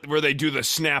where they do the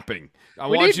snapping? I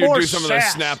want you to do some of the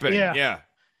snapping. Yeah.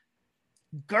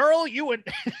 Girl, you would.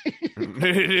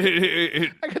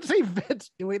 I could see Vince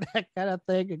doing that kind of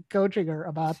thing and coaching her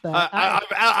about that.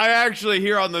 I actually,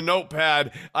 here on the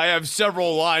notepad, I have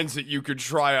several lines that you could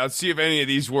try out. See if any of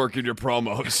these work in your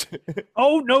promos.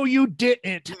 Oh, no, you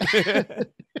didn't.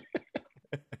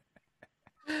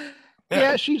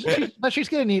 Yeah, she's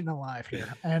getting eaten alive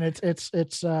here, and it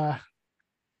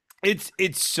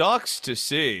sucks to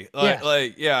see.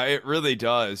 It really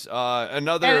does. And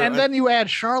then you add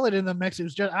Charlotte in the mix,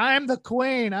 who's just, I'm the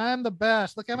queen, I'm the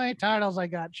best. Look how many titles I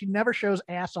got. She never shows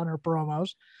ass on her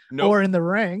promos or in the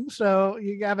ring, so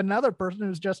you have another person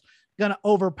who's just gonna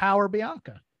overpower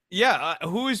Bianca. Yeah,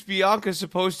 who is Bianca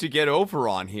supposed to get over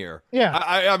on here? Yeah.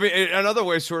 I mean, another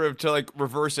way sort of to like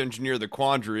reverse engineer the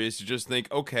quandary is to just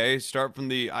think, okay, start from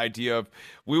the idea of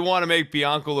we want to make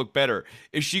Bianca look better.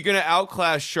 Is she going to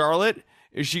outclass Charlotte?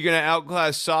 Is she going to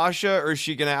outclass Sasha? Or is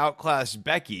she going to outclass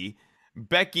Becky?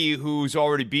 Becky, who's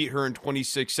already beat her in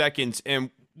 26 seconds,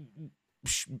 and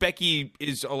Becky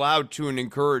is allowed to and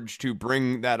encouraged to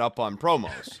bring that up on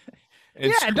promos.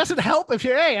 It doesn't help if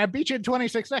you're, hey, I beat you in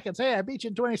 26 seconds. Hey, I beat you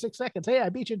in 26 seconds. Hey, I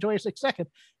beat you in 26 seconds.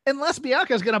 Unless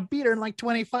Bianca's going to beat her in like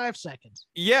 25 seconds.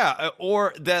 Yeah,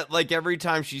 or that like every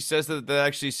time she says that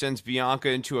actually sends Bianca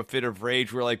into a fit of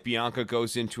rage where like Bianca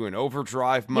goes into an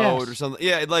overdrive mode or something.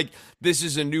 Yeah, like this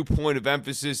is a new point of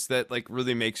emphasis that like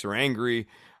really makes her angry.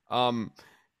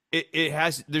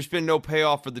 There's been no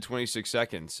payoff for the 26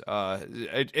 seconds.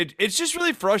 It's just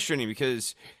really frustrating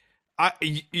because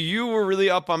you were really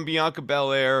up on Bianca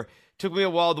Belair. Took me a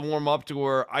while to warm up to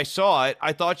her. I saw it.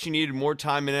 I thought she needed more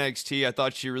time in NXT. I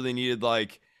thought she really needed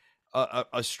like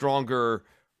a stronger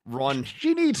run.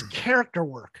 She needs character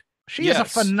work. She is a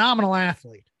phenomenal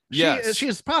athlete. She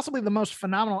is possibly the most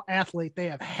phenomenal athlete they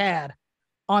have had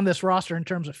on this roster in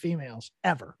terms of females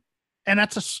ever. And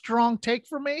that's a strong take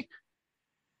for me.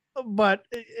 But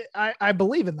I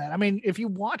believe in that. I mean, if you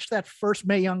watch that first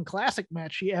Mae Young Classic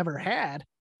match she ever had,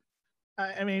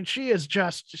 I mean, she's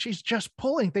just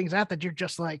pulling things out that you're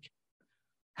just like,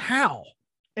 how?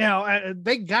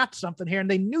 They got something here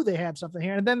and they knew they had something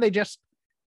here. And then they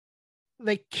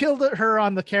killed her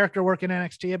on the character work in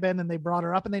NXT a bit, and they brought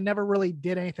her up and they never really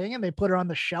did anything. And they put her on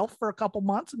the shelf for a couple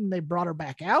months and they brought her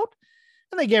back out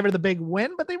and they gave her the big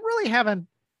win, but they really haven't.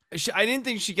 I didn't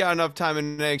think she got enough time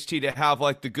in NXT to have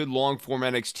like the good long form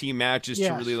NXT matches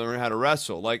to really learn how to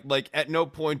wrestle. Like at no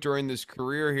point during this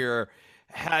career here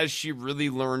has she really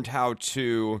learned how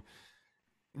to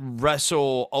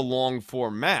wrestle a long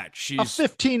form match. She's a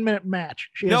 15-minute match.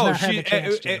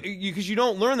 Because you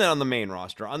don't learn that on the main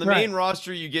roster. On the main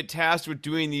roster, you get tasked with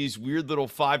doing these weird little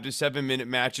 5 to 7 minute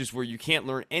matches where you can't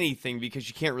learn anything because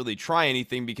you can't really try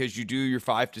anything because you do your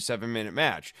 5 to 7 minute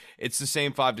match. It's the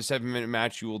same 5 to 7 minute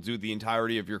match you will do the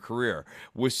entirety of your career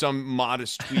with some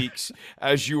modest tweaks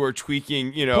as you are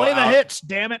tweaking, play the hits,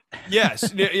 damn it.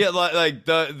 Yes. Yeah, like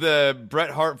the Bret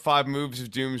Hart 5 moves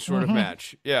of doom sort of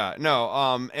match. Yeah.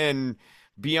 No, and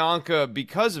Bianca,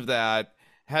 because of that,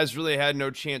 has really had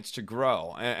no chance to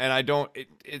grow. And I don't,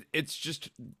 it's just,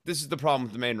 this is the problem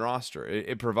with the main roster.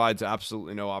 It provides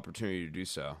absolutely no opportunity to do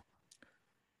so.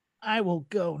 I will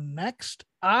go next.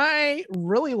 I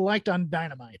really liked on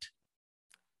Dynamite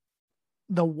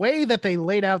the way that they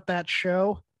laid out that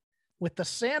show with the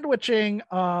sandwiching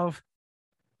of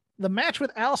the match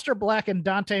with Aleister Black and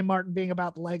Dante Martin being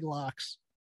about leg locks,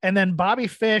 and then Bobby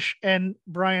Fish and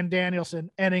Bryan Danielson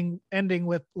ending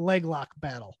with leg lock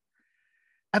battle.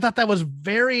 I thought that was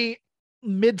very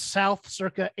Mid-South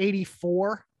circa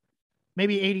 84,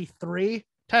 maybe 83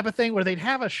 type of thing, where they'd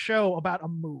have a show about a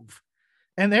move.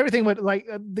 And everything would, like,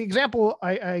 the example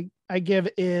I give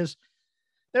is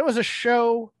there was a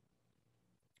show,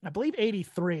 I believe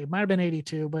 83, might have been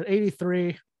 82, but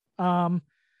 83,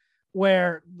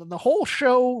 where the whole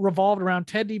show revolved around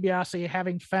Ted DiBiase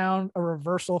having found a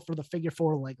reversal for the figure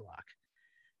four leg lock.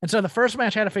 And so the first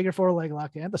match had a figure four leg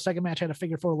lock in, the second match had a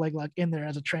figure four leg lock in there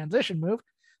as a transition move.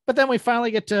 But then we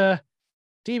finally get to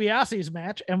DiBiase's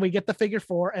match and we get the figure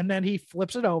four, and then he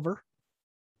flips it over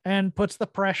and puts the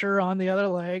pressure on the other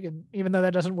leg. And even though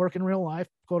that doesn't work in real life,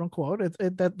 quote unquote,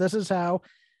 that this is how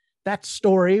that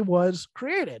story was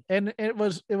created. And it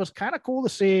was kind of cool to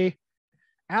see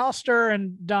Aleister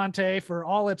and Dante, for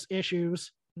all its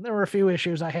issues. There were a few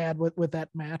issues I had with that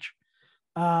match,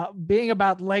 being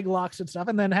about leg locks and stuff.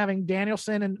 And then having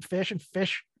Danielson and Fish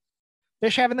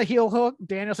having the heel hook,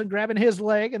 Danielson grabbing his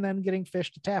leg and then getting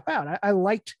Fish to tap out. I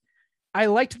liked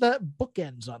the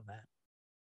bookends on that.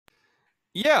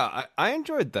 Yeah, I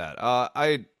enjoyed that.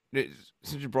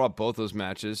 Since you brought both those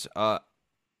matches, I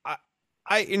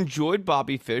enjoyed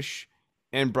Bobby Fish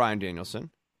and Bryan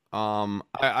Danielson.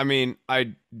 I mean,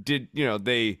 I did,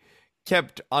 they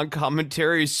kept on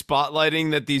commentary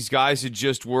spotlighting that these guys had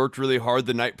just worked really hard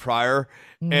the night prior.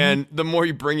 Mm-hmm. And the more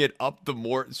you bring it up, the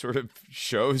more it sort of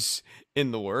shows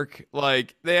in the work.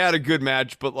 Like, they had a good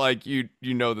match, but like, you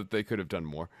know that they could have done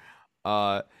more.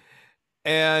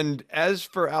 And as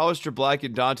for Aleister Black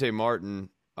and Dante Martin,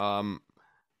 what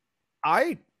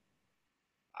I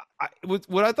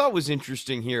thought was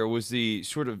interesting here was the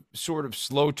sort of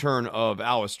slow turn of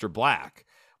Aleister Black,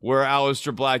 where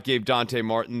Aleister Black gave Dante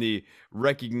Martin the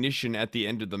recognition at the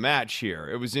end of the match here.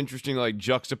 It was interesting to like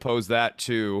juxtapose that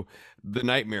to the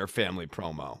Nightmare Family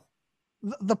promo.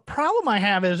 The problem I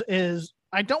have is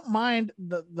I don't mind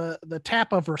the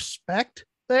tap of respect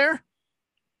there,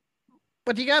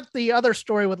 but you got the other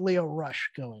story with Lio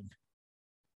Rush going.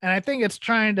 And I think it's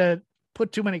trying to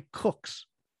put too many cooks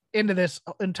into this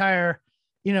entire,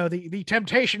 the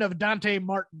temptation of Dante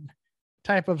Martin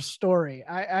type of story.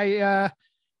 I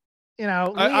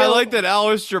like that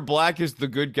Aleister Black is the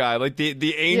good guy. Like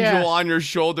the angel on your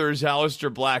shoulder is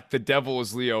Aleister Black. The devil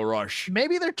is Lio Rush.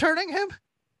 Maybe they're turning him.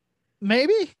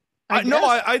 Maybe. I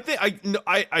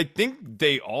think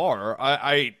they are.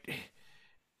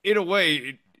 In a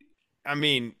way, I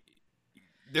mean,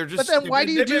 they're just. But then why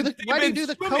do you do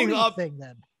the Cody thing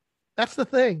then? That's the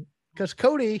thing, because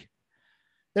Cody,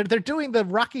 they're doing the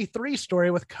Rocky 3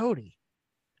 story with Cody.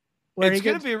 It's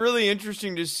going to be really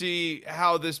interesting to see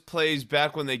how this plays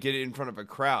back when they get it in front of a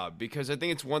crowd, because I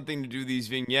think it's one thing to do these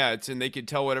vignettes and they could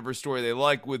tell whatever story they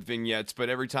like with vignettes, but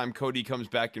every time Cody comes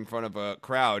back in front of a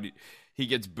crowd, he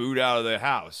gets booed out of the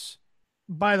house.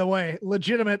 By the way,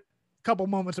 legitimate couple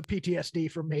moments of PTSD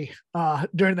from me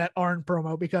during that Arn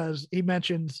promo, because he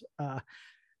mentions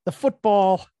the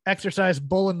football exercise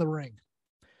Bull in the Ring.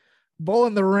 Bull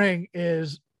in the Ring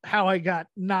is how I got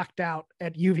knocked out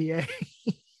at UVA.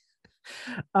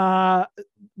 Bull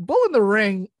in the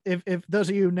Ring, if those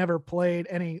of you who never played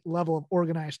any level of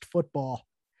organized football,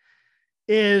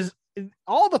 is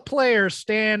all the players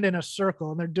stand in a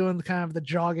circle and they're doing kind of the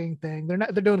jogging thing. They're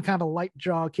doing kind of a light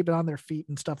jog, keeping on their feet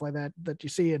and stuff like that you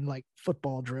see in like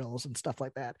football drills and stuff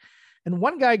like that. And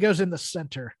one guy goes in the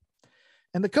center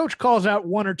and the coach calls out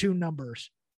one or two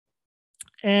numbers.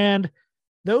 And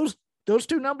those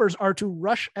two numbers are to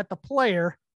rush at the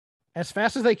player as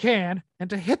fast as they can and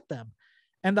to hit them.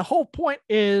 And the whole point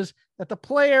is that the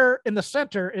player in the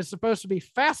center is supposed to be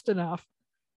fast enough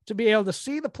to be able to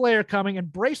see the player coming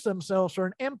and brace themselves for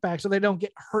an impact so they don't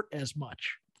get hurt as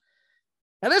much.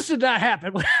 And this did not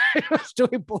happen when I was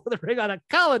doing Bull in the Ring on a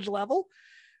college level.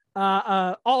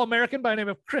 All-American by the name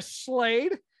of Chris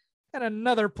Slade and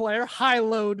another player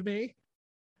high-load me.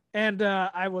 And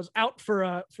I was out for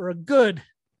a good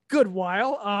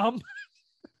while.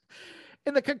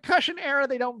 In the concussion era,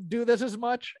 they don't do this as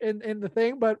much in the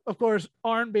thing, but of course,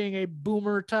 Arn being a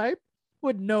boomer type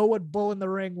would know what Bull in the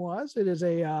Ring was. It is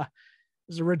a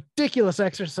ridiculous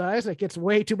exercise that gets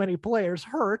way too many players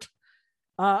hurt.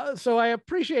 So I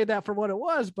appreciate that for what it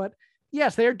was, but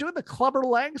yes, they're doing the Clubber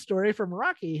Lang story from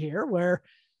Rocky here, where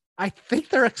I think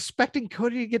they're expecting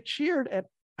Cody to get cheered, and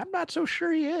I'm not so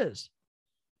sure he is.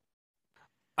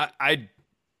 I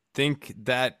think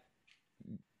that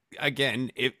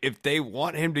again, if they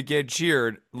want him to get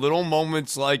cheered, little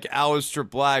moments like Aleister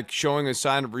Black showing a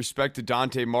sign of respect to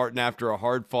Dante Martin after a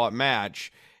hard-fought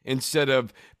match instead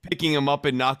of picking him up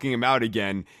and knocking him out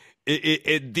again.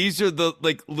 These are the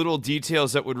like little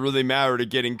details that would really matter to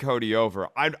getting Cody over.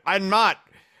 I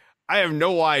have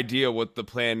no idea what the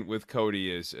plan with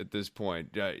Cody is at this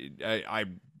point. I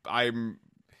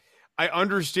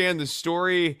understand the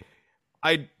story.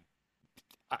 I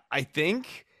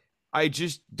think I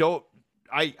just don't.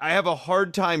 I have a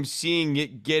hard time seeing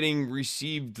it getting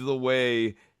received the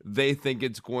way they think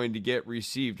it's going to get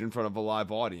received in front of a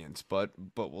live audience. But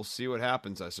we'll see what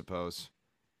happens, I suppose.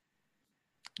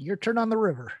 Your turn on the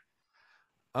river.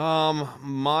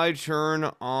 My turn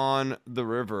on the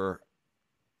river.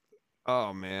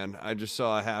 Oh man, I just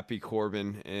saw a Happy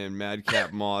Corbin and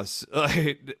Madcap Moss.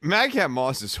 Like, Madcap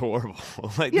Moss is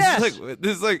horrible. Like Yes.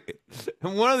 this is like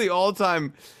one of the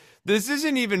all-time. This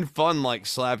isn't even fun like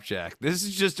Slapjack. This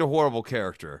is just a horrible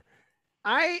character.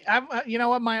 I'm you know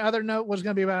what, my other note was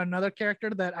going to be about another character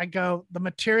that I go, the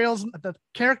materials, the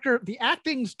character, the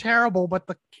acting's terrible, but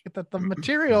the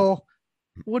material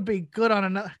would be good on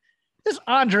another. This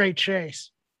Andre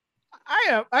Chase.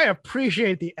 I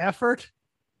appreciate the effort.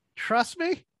 Trust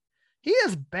me, he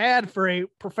is bad for a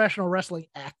professional wrestling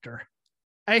actor.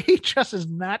 He just is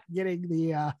not getting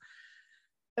the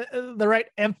right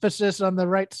emphasis on the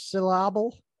right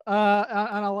syllable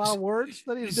on a lot of words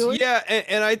that he's doing. Yeah,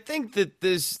 and I think that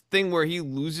this thing where he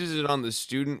loses it on the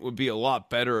student would be a lot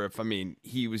better if,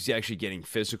 he was actually getting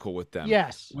physical with them.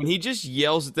 Yes. When he just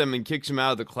yells at them and kicks them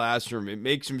out of the classroom, it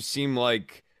makes him seem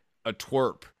like a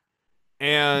twerp.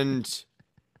 And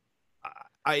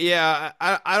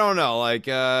I don't know. Like,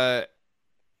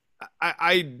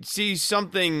 I see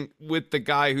something with the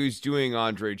guy who's doing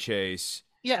Andre Chase.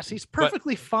 Yes, he's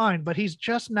perfectly fine, but he's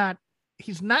not.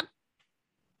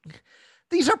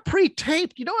 These are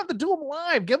pre-taped. You don't have to do them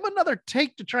live. Give him another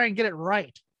take to try and get it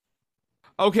right.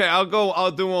 Okay,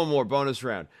 I'll do one more bonus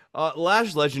round.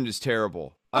 Lash Legend is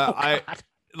terrible.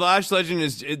 Lash Legend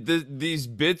is these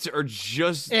bits are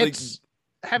just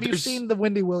Have you seen the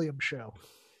Wendy Williams show?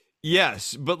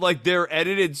 Yes, but like they're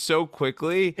edited so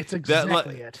quickly. It's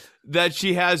exactly it. That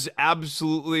she has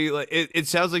absolutely like it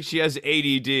sounds like she has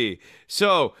ADD.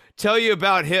 So tell you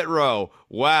about Hit Row.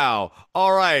 Wow.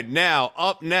 All right, now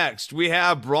up next we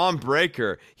have Braun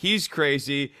Breaker. He's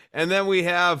crazy, and then we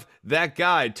have that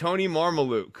guy Tony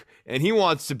Marmaluke, and he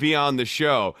wants to be on the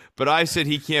show, but I said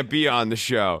he can't be on the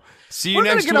show. See you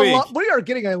next week. We are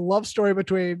getting a love story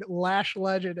between Lash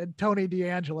Legend and Tony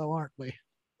D'Angelo, aren't we?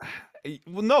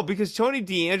 Well, no, because Tony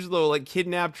D'Angelo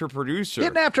kidnapped her producer.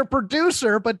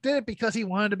 But did it because he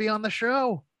wanted to be on the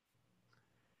show.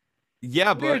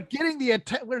 Yeah, but we're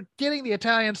getting the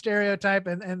Italian stereotype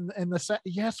and this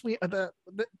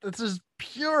is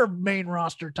pure main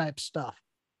roster type stuff.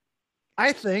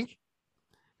 I think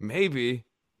maybe,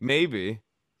 and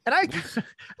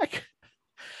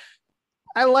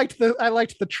I liked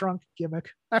the trunk gimmick.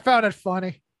 I found it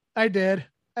funny. I did.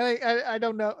 I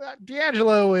don't know.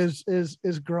 D'Angelo is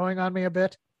growing on me a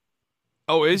bit.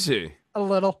 Oh, is he? A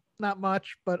little, not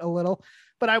much, but a little.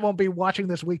 But I won't be watching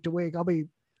this week to week. I'll be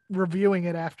reviewing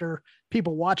it after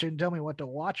people watch it and tell me what to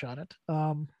watch on it.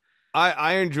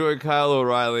 I enjoy Kyle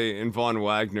O'Reilly and Von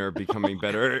Wagner becoming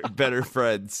better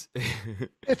friends.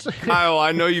 It's Kyle,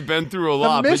 I know you've been through a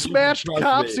lot. Mismatched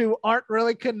cops who aren't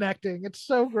really connecting. It's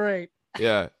so great.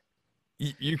 Yeah,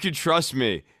 you can trust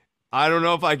me. I don't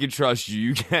know if I can trust you.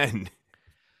 You can.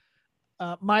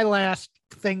 My last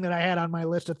thing that I had on my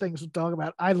list of things to talk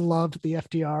about, I loved the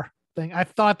FTR thing. I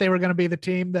thought they were going to be the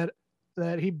team that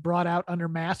he brought out under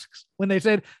masks. When they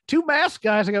said 2 masked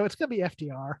guys, I go, it's going to be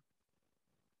FTR.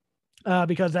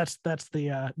 Because that's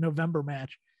the November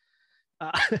match.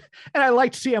 And I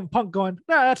liked CM Punk going,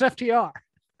 no, that's FTR.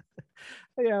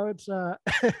 It's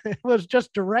it was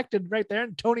just directed right there,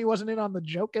 and Tony wasn't in on the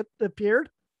joke that appeared.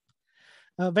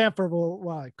 Vanford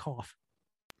will cough.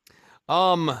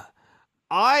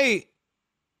 I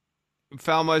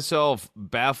found myself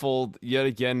baffled yet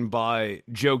again by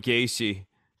Joe Gacy.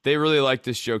 They really like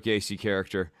this Joe Gacy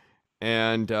character,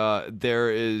 and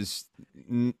there is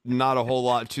not a whole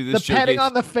lot to this. The petting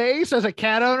on the face as a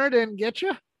cat owner didn't get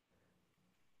you?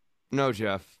 No,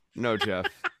 Jeff.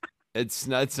 It's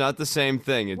not the same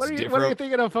thing. It's different. What are you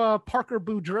thinking of Parker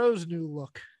Boudreaux's new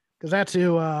look? Because that's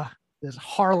who this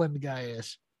Harland guy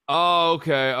is. Oh,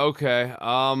 okay.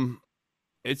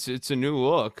 It's a new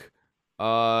look.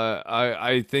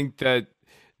 I think that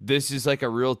this is like a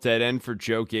real dead end for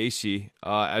Joe Gacy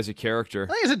as a character.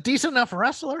 I think he's a decent enough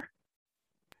wrestler.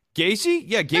 Gacy?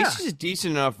 Yeah, Gacy's a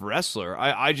decent enough wrestler.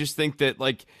 I just think that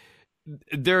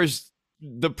there's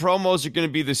the promos are going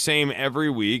to be the same every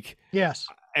week. Yes.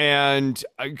 And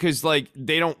because like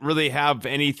they don't really have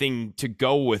anything to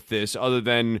go with this other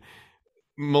than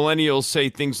millennials say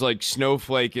things like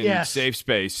snowflake and safe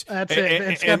space. That's it.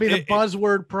 It's gonna be the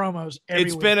buzzword promos.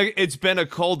 It's been a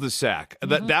cul-de-sac.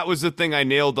 That was the thing I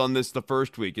nailed on this the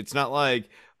first week. It's not like,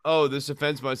 oh, this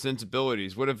offends my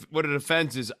sensibilities. What it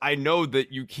offends is I know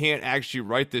that you can't actually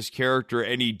write this character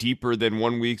any deeper than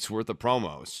 1 week's worth of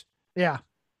promos. Yeah,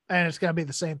 and it's gonna be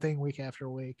the same thing week after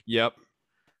week. Yep.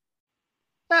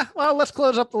 Well, let's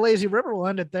close up the Lazy River. We'll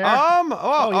end it there. No.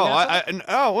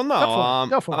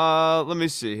 Go for it. Let me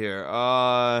see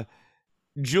here.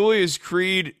 Julius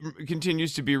Creed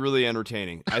continues to be really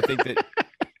entertaining. I think that.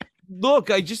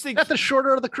 Look, I just think that's the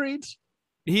shorter of the Creeds.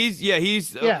 He's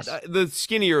the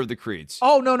skinnier of the Creeds.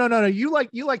 Oh no. You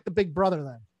like the big brother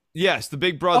then? Yes, the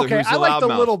big brother. Okay, who's I like the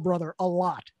loudmouth. little brother a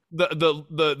lot.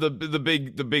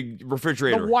 The big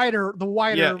refrigerator. The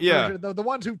wider yeah. version,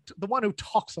 the one who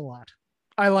talks a lot.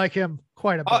 I like him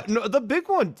quite a bit. No, the big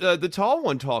one, the tall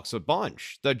one talks a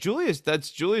bunch. Julius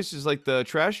is like the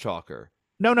trash talker.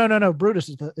 No. Brutus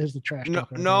is the trash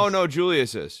talker. No,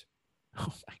 Julius is.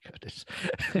 Oh my goodness.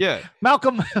 Yeah.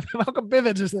 Malcolm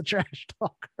Bivens is the trash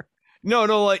talker. No,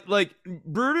 like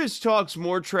Brutus talks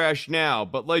more trash now,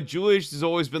 but like Julius has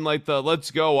always been like the let's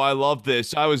go, I love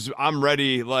this. I'm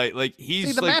ready. Like he's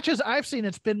See, the matches I've seen,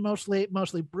 it's been mostly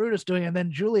Brutus doing it, and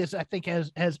then Julius I think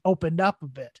has opened up a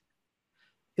bit.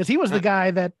 Because he was the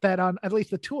guy that on at least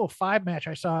the 205 match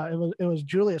I saw, it was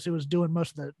Julius who was doing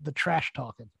most of the trash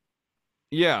talking.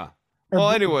 Yeah.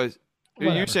 Or anyways,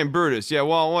 whatever. You're saying Brutus. Yeah,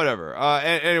 well, whatever.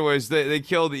 Anyways, they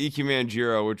killed the Ike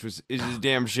Manjiro, which is a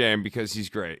damn shame because he's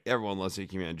great. Everyone loves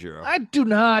Ike Manjiro. I do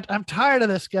not. I'm tired of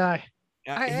this guy.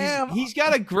 He's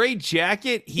got a great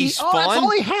jacket. He's fun. That's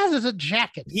all he has is a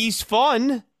jacket. He's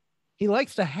fun. He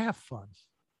likes to have fun.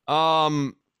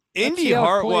 Indy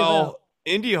Hartwell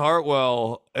and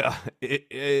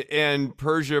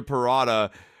Persia Parada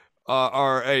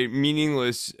are a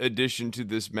meaningless addition to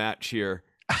this match here.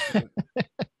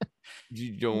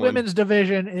 Women's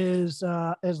division is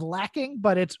lacking,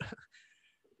 but it's.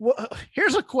 Well,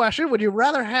 here's a question: would you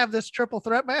rather have this triple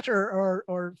threat match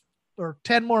or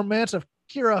 10 more minutes of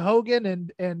Kira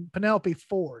Hogan and Penelope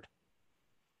Ford?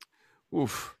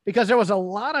 Oof! Because there was a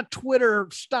lot of Twitter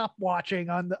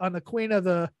stopwatching on the Queen of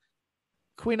the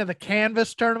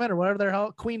Canvas tournament or whatever they're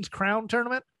called, Queen's Crown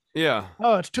tournament. Yeah.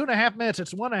 Oh, it's 2.5 minutes.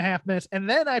 It's 1.5 minutes. And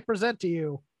then I present to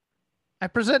you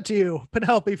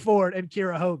Penelope Ford and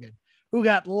Kira Hogan, who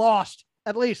got lost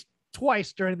at least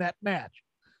twice during that match.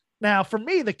 Now, for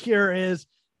me, the cure is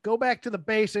go back to the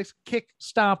basics, kick,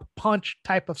 stomp, punch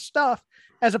type of stuff,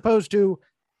 as opposed to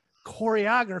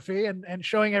choreography and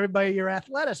showing everybody your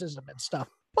athleticism and stuff.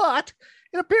 But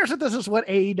it appears that this is what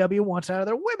AEW wants out of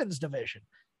their women's division,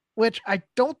 which I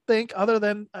don't think, other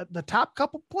than the top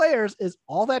couple players, is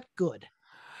all that good.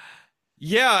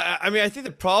 Yeah, I mean, I think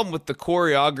the problem with the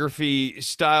choreography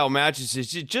style matches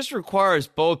is it just requires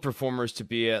both performers to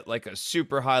be at like a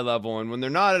super high level. And when they're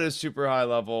not at a super high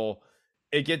level,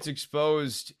 it gets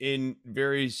exposed in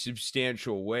very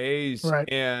substantial ways.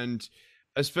 Right. And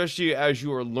especially as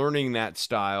you are learning that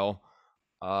style,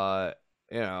 you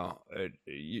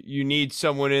need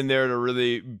someone in there to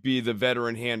really be the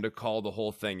veteran hand to call the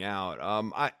whole thing out.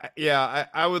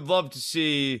 I would love to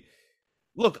see.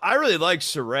 Look, I really like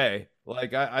Saray.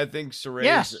 Like I think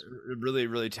Saray is a really,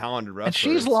 really talented wrestler. And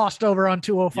she's lost over on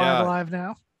 205 Live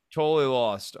now. Totally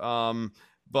lost.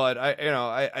 But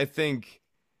I think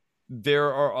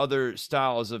there are other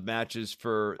styles of matches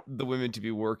for the women to be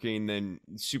working than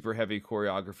super heavy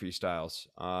choreography styles.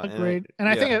 Agreed. And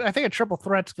I think a triple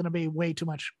threat's going to be way too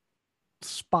much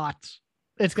spots.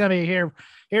 It's going to be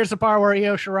here's the part where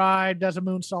Io Shirai does a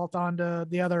moonsault onto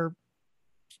the other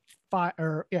five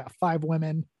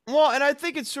women. Well, and I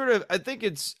think it's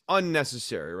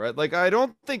unnecessary, right? Like, I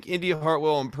don't think Indy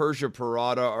Hartwell and Persia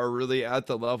Parada are really at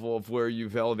the level of where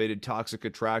you've elevated Toxic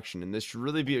Attraction, and this should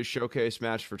really be a showcase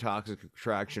match for Toxic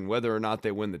Attraction, whether or not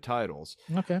they win the titles.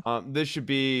 Okay. This should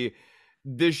be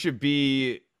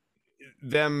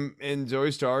them and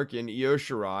Zoe Stark and Io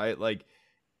Shirai, like,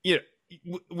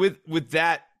 with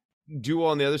that duo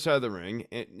on the other side of the ring,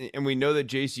 and we know that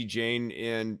JC Jane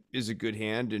is a good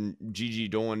hand, and Gigi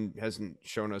Dolan hasn't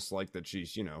shown us like that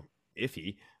she's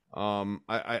iffy.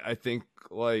 I think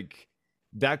like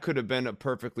that could have been a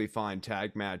perfectly fine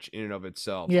tag match in and of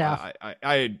itself. Yeah,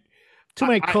 I too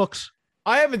many cooks.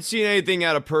 I haven't seen anything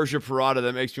out of Persia Parada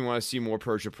that makes me want to see more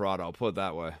Persia Parada. I'll put it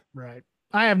that way. Right.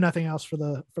 I have nothing else for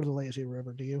the Lazy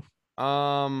River. Do you?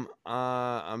 I'm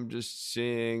just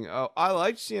seeing. Oh, I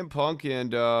liked CM Punk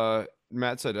and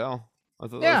Matt Sydal. I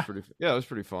thought that was pretty. Yeah, it was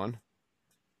pretty fun.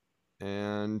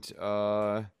 And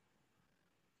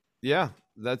yeah,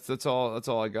 that's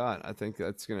all I got. I think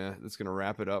that's gonna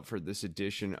wrap it up for this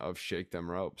edition of Shake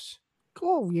Them Ropes.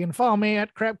 Cool. You can follow me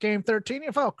at Crap Game 13. You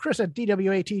can follow Chris at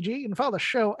DWATG. You can follow the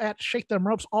show at Shake Them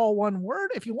Ropes, all one word.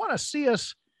 If you want to see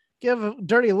us give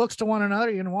dirty looks to one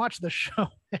another, you can watch the show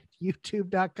at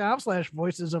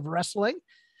youtube.com/Voices of Wrestling.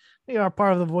 We are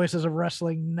part of the Voices of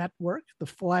Wrestling Network, the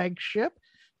flagship.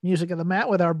 Music of the Mat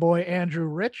with our boy Andrew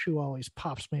Rich, who always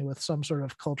pops me with some sort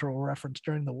of cultural reference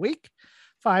during the week.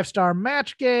 5-star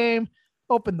Match Game,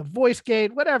 Open the Voice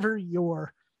Gate, whatever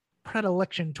your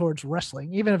predilection towards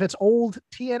wrestling, even if it's old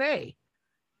TNA,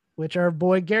 which our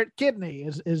boy Garrett Kidney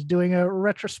is doing a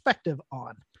retrospective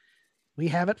on. We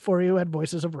have it for you at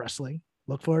Voices of Wrestling.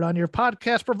 Look for it on your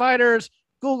podcast providers,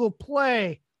 Google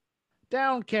Play,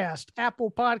 Downcast, Apple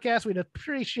Podcasts. We'd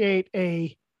appreciate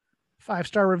a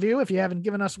 5-star review if you haven't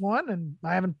given us one, and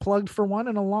I haven't plugged for one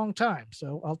in a long time,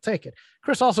 so I'll take it.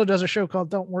 Chris also does a show called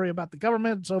Don't Worry About the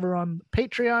Government. It's over on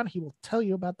Patreon. He will tell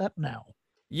you about that now.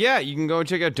 Yeah, you can go and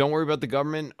check out Don't Worry About the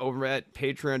Government over at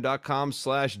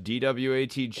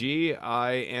patreon.com/DWATG.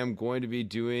 I am going to be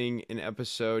doing an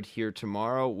episode here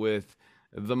tomorrow with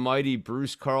the mighty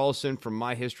Bruce Carlson from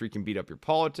My History Can Beat Up Your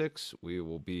Politics. We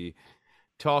will be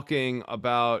talking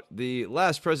about the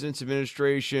last president's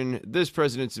administration, this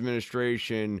president's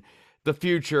administration, the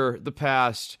future, the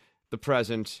past, the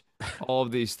present, all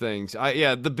of these things.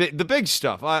 The big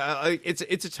stuff.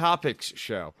 It's a topics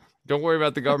show. Don't Worry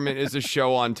About the Government is a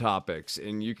show on topics,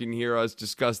 and you can hear us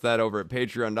discuss that over at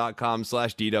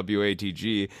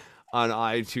patreon.com/DWATG on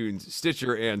iTunes,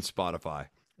 Stitcher, and Spotify.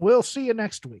 We'll see you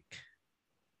next week.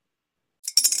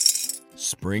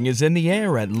 Spring is in the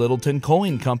air at Littleton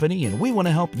Coin Company, and we want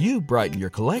to help you brighten your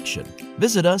collection.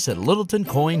 Visit us at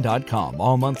littletoncoin.com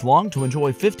all month long to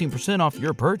enjoy 15% off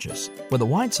your purchase. With a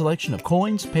wide selection of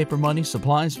coins, paper money,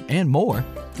 supplies, and more,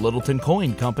 Littleton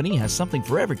Coin Company has something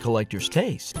for every collector's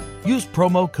taste. Use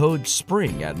promo code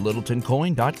SPRING at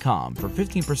littletoncoin.com for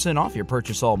 15% off your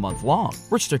purchase all month long.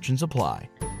 Restrictions apply.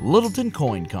 Littleton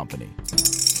Coin Company.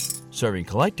 Serving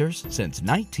collectors since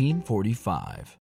 1945.